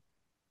 Joe,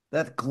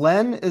 that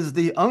Glenn is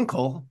the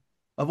uncle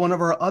of one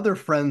of our other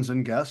friends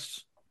and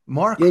guests,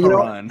 Mark Yeah,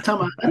 Horine.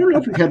 Tom, I don't know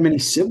if we've had many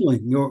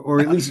siblings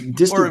or at least Or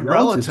distant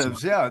relatives on.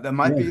 relatives. Yeah, that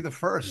might Yeah. be the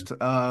first.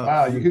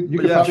 Wow, you But could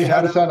yeah, probably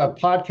have us on a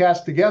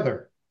podcast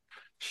together.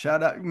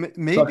 shout out. Talk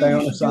Maybe you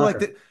Iona should do like soccer.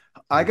 the.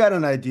 I got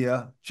an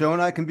idea. Joe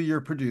and I can be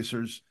your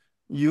producers.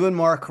 You and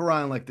Mark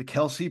Horine, like the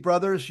Kelsey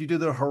brothers. You do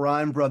the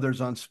Horine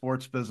brothers on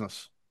sports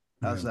business.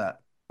 How's Yeah. that?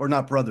 Or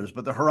not brothers,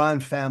 but the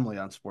Horine family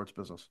on sports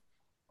business.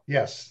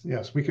 Yes,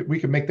 we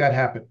could make that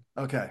happen.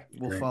 Okay,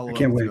 we'll Great. I follow up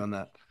can't with wait. you on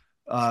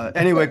that.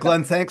 Anyway,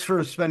 Glenn, thanks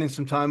for spending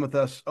some time with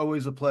us.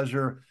 Always a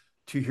pleasure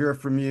to hear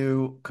from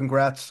you.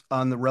 Congrats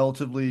on the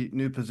relatively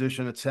new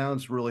position. It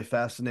sounds really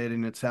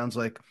fascinating. It sounds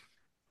like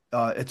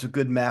it's a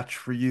good match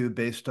for you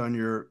based on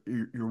your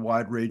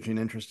wide-ranging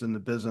interest in the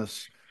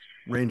business.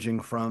 ranging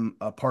from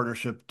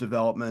partnership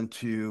development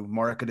to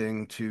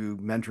marketing to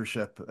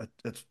mentorship.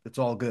 It's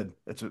all good.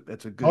 It's a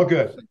good. All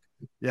good.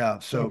 Yeah.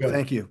 So good.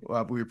 thank you.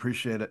 We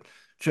appreciate it.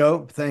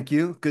 Joe, thank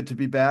you. Good to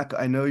be back.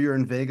 I know you're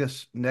in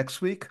Vegas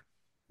next week.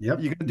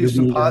 Yep. You gonna do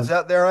some pods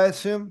out there, I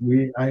assume?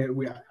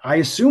 I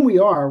assume we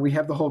are. We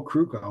have the whole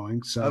crew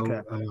going. So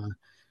okay.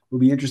 Will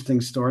be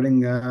interesting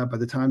starting by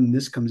the time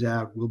this comes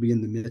out, we'll be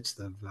in the midst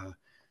of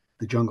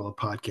the jungle of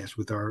podcasts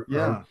with our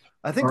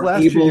I think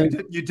last year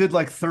you did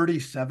like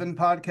 37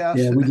 podcasts.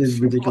 Yeah, we did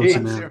ridiculous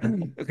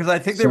amount. Because I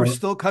think they were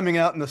still coming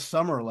out in the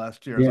summer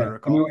last year, as I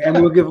recall.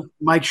 And we'll give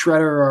Mike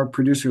Schroeder, our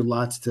producer,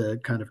 lots to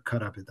kind of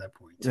cut up at that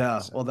point.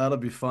 Well, that'll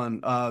be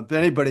fun. But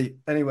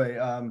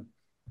anyway,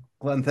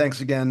 Glenn,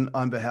 thanks again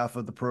on behalf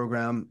of the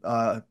program.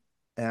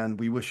 And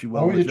we wish you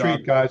well. Always a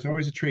treat, guys.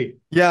 Always a treat.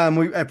 Yeah,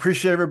 and I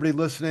appreciate everybody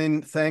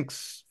listening.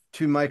 Thanks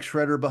to Mike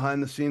Schroeder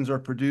behind the scenes, our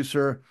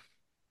producer,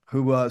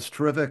 who was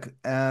terrific.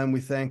 And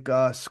we thank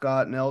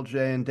Scott and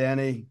LJ and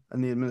Danny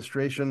and the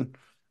administration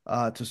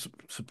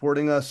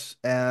supporting us.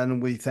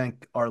 And we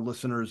thank our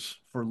listeners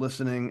for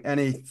listening.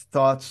 Any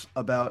thoughts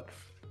about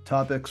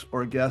topics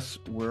or guests,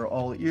 we're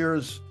all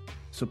ears.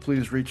 So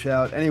please reach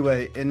out.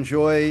 Anyway,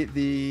 enjoy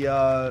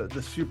the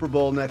Super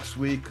Bowl next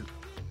week,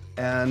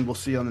 and we'll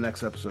see you on the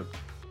next episode.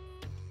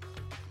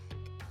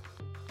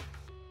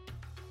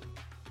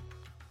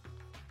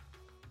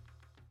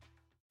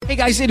 Hey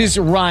guys, it is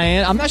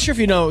Ryan. I'm not sure if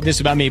you know this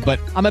about me, but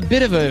I'm a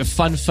bit of a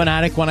fun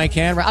fanatic when I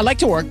can. I like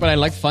to work, but I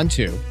like fun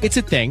too. It's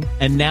a thing.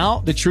 And now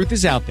the truth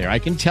is out there. I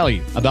can tell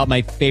you about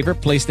my favorite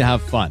place to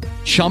have fun.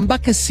 Chumba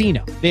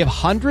Casino. They have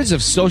hundreds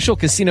of social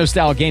casino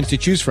style games to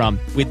choose from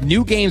with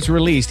new games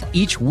released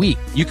each week.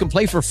 You can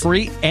play for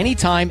free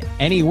anytime,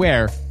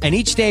 anywhere. And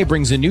each day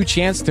brings a new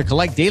chance to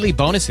collect daily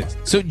bonuses.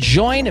 So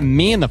join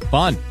me in the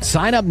fun.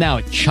 Sign up now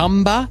at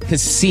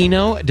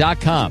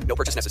ChumbaCasino.com. No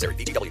purchase necessary.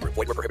 VGW Group.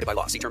 Void where prohibited by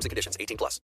law. See terms and conditions. 18+.